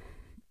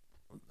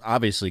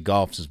obviously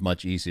golf is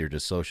much easier to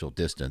social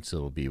distance.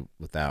 It'll be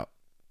without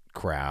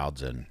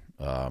crowds, and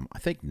I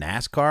think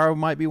NASCAR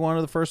might be one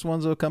of the first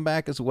ones that'll come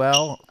back as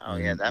well. Oh,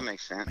 yeah, that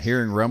makes sense.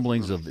 Hearing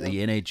rumblings of the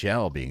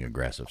NHL being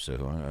aggressive, so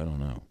I don't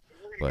know.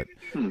 But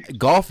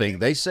golfing,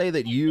 they say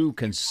that you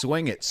can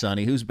swing it,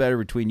 Sonny. Who's better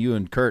between you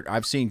and Kurt?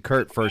 I've seen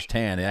Kurt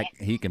firsthand.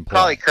 He can play.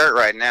 Probably Kurt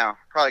right now.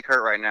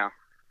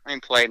 I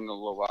ain't played in a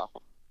little while.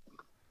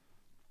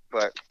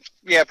 But,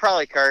 yeah,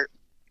 probably Kurt.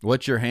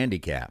 What's your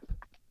handicap?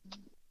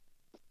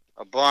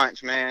 A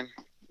bunch, man.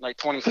 Like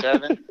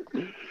 27.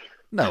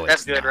 No,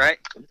 That's it's good, not. right?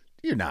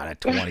 You're not at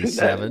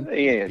 27.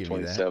 He ain't Give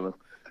me that. 27.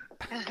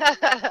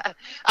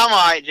 I'm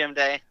all right, Jim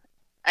Day.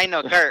 Ain't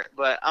no Kurt,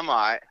 but I'm all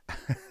right.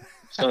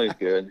 Sonny's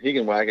good. He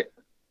can whack it.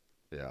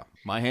 Yeah,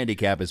 my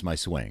handicap is my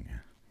swing.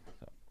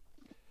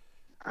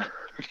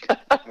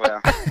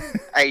 Well,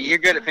 hey, you're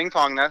good at ping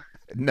pong, though.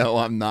 No,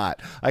 I'm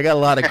not. I got a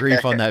lot of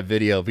grief on that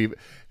video.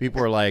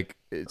 People were like,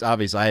 it's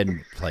obvious I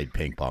hadn't played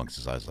ping pong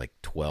since I was like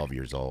 12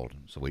 years old.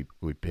 So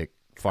we picked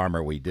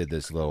Farmer. We did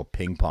this little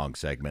ping pong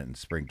segment in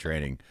spring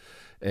training,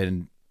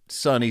 and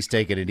Sonny's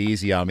taking it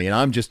easy on me, and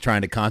I'm just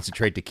trying to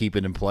concentrate to keep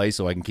it in place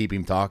so I can keep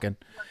him talking.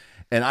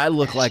 And I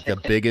look like the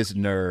biggest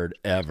nerd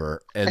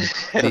ever. And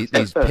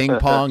these ping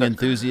pong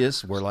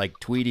enthusiasts were like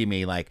tweeting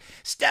me like,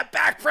 "Step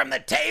back from the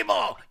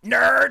table,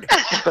 nerd."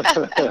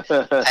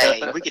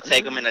 Hey, we could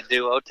take them in a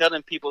duo. Tell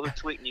them people who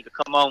tweeting you to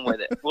come on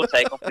with it. We'll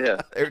take them.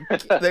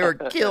 Yeah. They were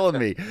killing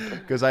me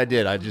because I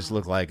did. I just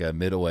look like a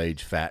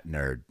middle-aged fat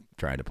nerd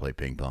trying to play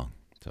ping pong.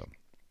 So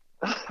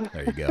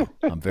there you go.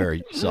 I'm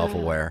very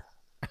self-aware.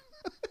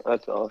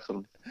 That's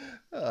awesome.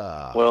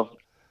 Well,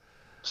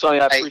 Sonny,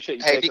 I appreciate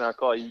you taking our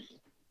call.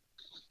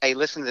 Hey,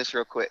 listen to this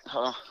real quick.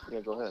 Yeah,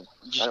 go ahead.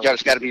 You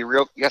just got to be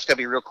real. You just got to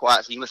be real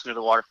quiet so you can listen to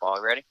the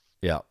waterfall. Ready?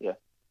 Yeah. Yeah.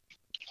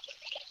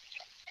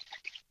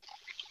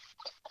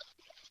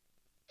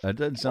 That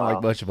doesn't sound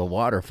like much of a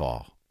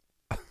waterfall.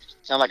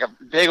 Sound like a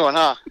big one,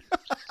 huh?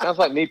 Sounds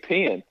like me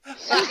peeing.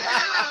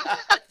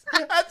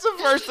 That's the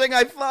first thing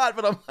I thought,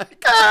 but I'm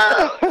like,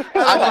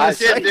 I was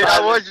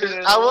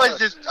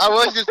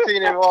just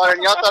peeing in water,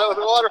 and y'all thought it was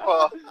a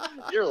waterfall.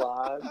 You're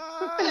lying.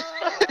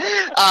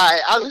 All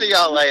right, I'll see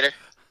y'all later.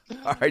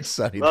 All right,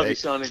 Sonny. Love you,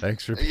 Sonny.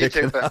 Thanks for You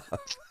picking too, up.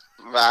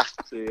 Bye.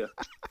 See ya.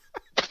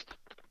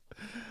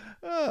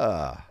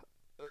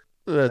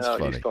 That's No,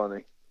 funny. He's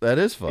funny. That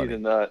is He's funny. a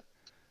nut.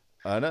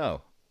 I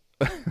know.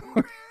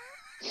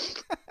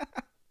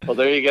 Well,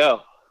 there you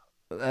go.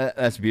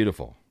 That's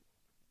beautiful.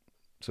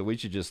 So we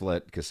should just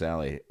let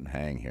Casale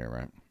hang here,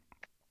 right?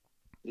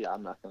 Yeah,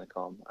 I'm not going to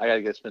call him. I got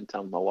to go spend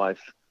time with my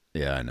wife.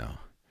 Yeah, I know.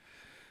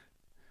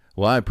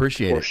 Well, I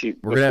appreciate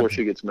it. Before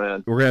she gets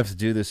mad. We're gonna have to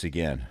do this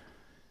again.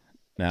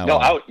 Now,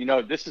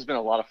 No, this has been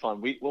a lot of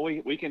fun. We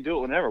can do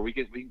it whenever. We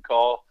can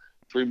call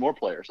 3 more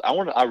players.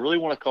 I really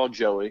want to call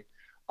Joey.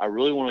 I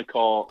really want to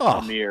call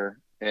Amir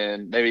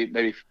and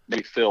maybe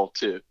Phil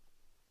too.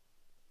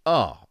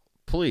 Oh,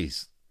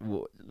 please.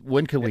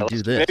 When can we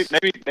do this?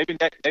 Maybe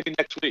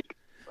next week.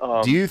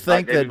 Do you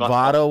think that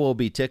Votto will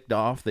be ticked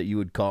off that you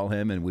would call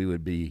him and we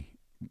would be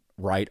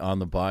right on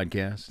the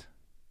podcast?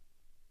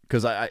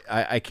 Because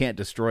I can't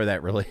destroy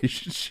that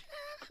relationship.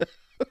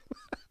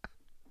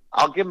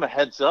 I'll give him a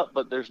heads up,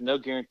 but there's no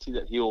guarantee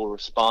that he will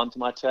respond to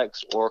my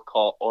text or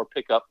call or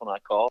pick up when I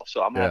call.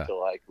 So I'm gonna have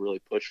to really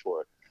push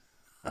for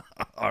it.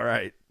 All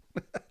right.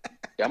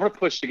 Yeah, I'm gonna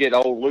push to get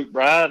old Luke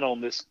Bryan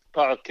on this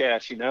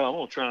podcast. I'm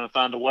gonna try and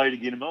find a way to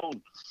get him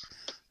on.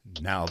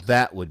 Now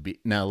that would be.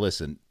 Now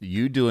listen,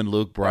 you doing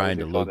Luke Bryan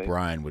to Luke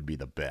Bryan would be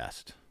the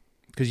best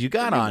because you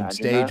got on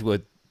stage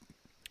with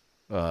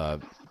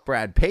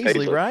Brad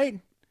Paisley,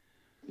 right?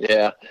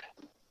 Yeah.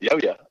 Oh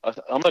yeah.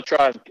 I'm gonna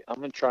try and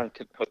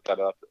hook that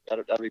up.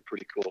 That'd be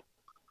pretty cool.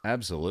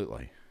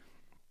 Absolutely.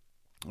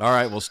 All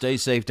right. Well, stay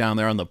safe down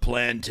there on the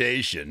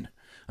plantation.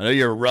 I know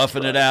you're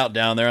roughing it out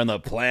down there on the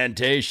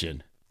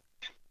plantation.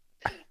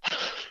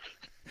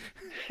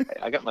 Hey,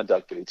 I got my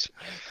duck boots.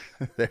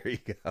 There you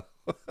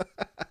go.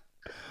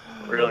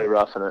 Really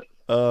roughing it.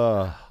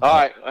 All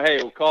right.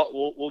 Hey,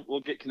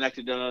 we'll get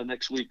connected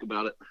next week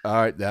about it. All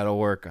right, that'll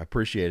work. I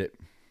appreciate it.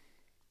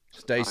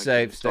 Stay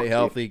safe, stay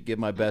healthy. Give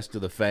my best to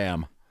the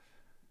fam.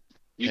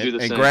 You do the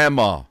same. And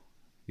Grandma.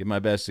 Give my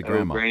best to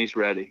Grandma. Granny's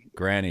ready.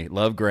 Granny.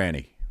 Love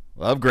Granny.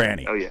 Love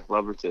Granny. Oh, yeah.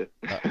 Love her, too.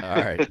 All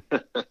right.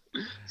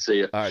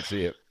 See ya. All right,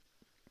 see you.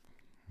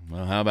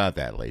 Well, how about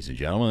that, ladies and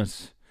gentlemen?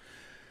 It's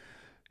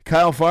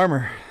Kyle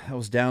Farmer. That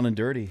was down and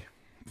dirty.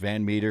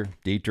 Van Meter,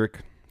 Dietrich,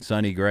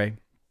 Sonny Gray.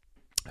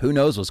 Who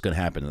knows what's going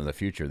to happen in the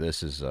future?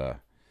 This is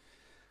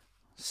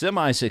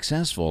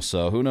semi-successful,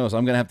 so who knows?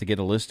 I'm going to have to get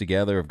a list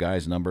together of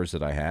guys' numbers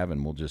that I have,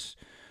 and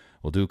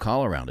we'll do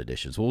call-around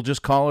editions. We'll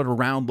just call it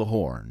Around the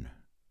Horn.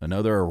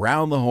 Another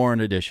Around the Horn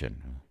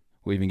edition.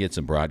 We'll even get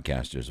some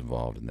broadcasters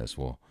involved in this.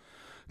 We'll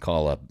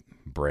call up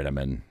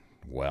Brenneman,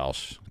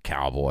 Welsh,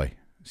 Cowboy,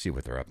 see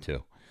what they're up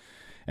to.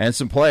 And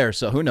some players.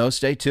 So who knows?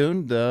 Stay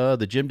tuned.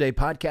 The Jim Day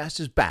podcast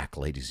is back,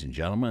 ladies and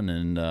gentlemen.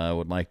 And I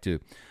would like to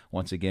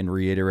once again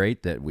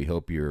reiterate that we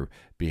hope you're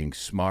being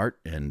smart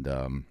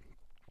and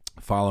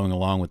following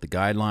along with the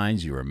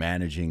guidelines. You are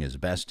managing as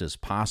best as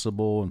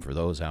possible. And for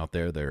those out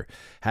there that are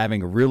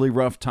having a really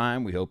rough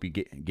time, we hope we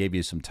gave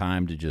you some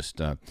time to just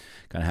kind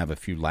of have a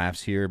few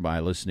laughs here by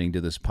listening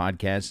to this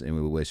podcast. And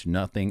we wish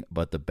nothing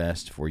but the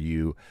best for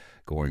you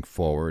going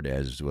forward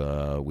as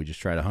we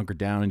just try to hunker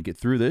down and get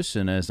through this.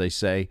 And as they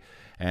say,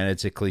 and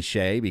it's a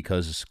cliche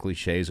because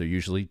cliches are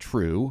usually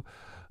true,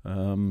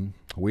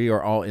 we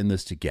are all in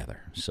this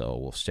together. So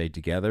we'll stay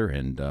together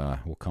and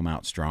we'll come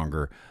out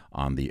stronger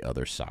on the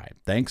other side.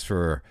 Thanks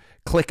for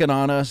clicking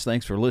on us.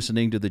 Thanks for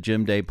listening to the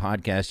Jim Day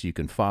podcast. You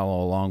can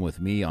follow along with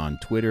me on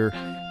Twitter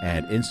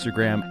and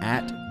Instagram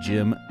at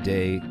Jim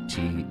Day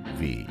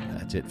TV.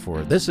 That's it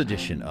for this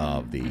edition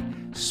of the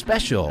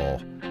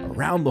special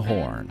Around the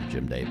Horn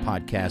Jim Day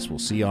podcast. We'll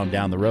see you on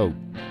down the road.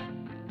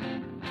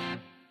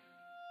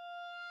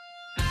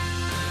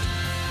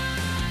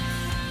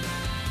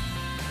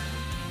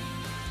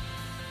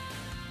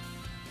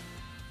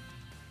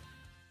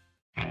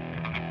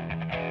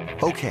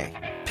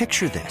 Okay,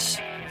 picture this.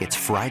 It's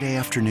Friday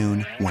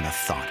afternoon when a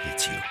thought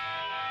hits you.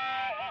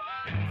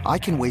 I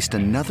can waste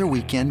another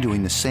weekend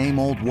doing the same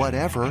old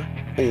whatever,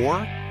 or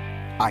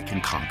I can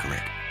conquer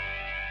it.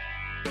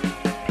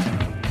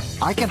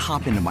 I can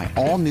hop into my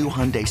all-new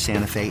Hyundai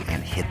Santa Fe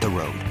and hit the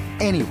road.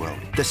 Any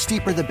road. The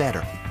steeper, the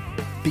better.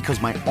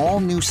 Because my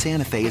all-new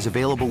Santa Fe is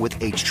available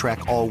with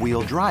H-Track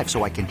all-wheel drive,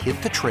 so I can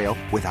hit the trail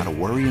without a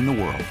worry in the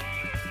world.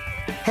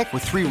 Heck,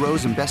 with 3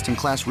 rows and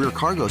best-in-class rear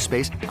cargo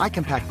space, I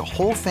can pack the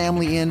whole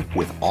family in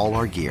with all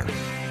our gear.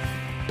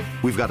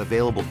 We've got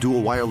available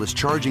dual wireless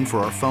charging for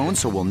our phones,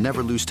 so we'll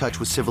never lose touch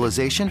with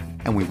civilization,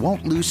 and we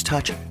won't lose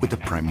touch with the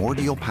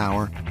primordial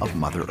power of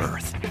Mother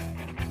Earth.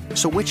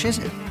 So which is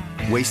it?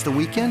 Waste the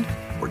weekend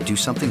or do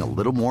something a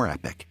little more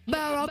epic?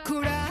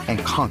 And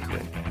conquer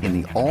it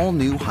in the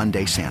all-new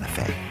Hyundai Santa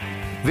Fe.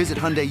 Visit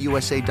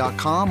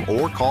HyundaiUSA.com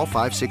or call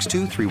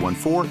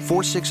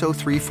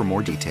 562-314-4603 for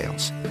more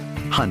details.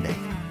 Hyundai,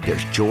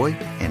 there's joy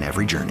in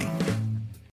every journey.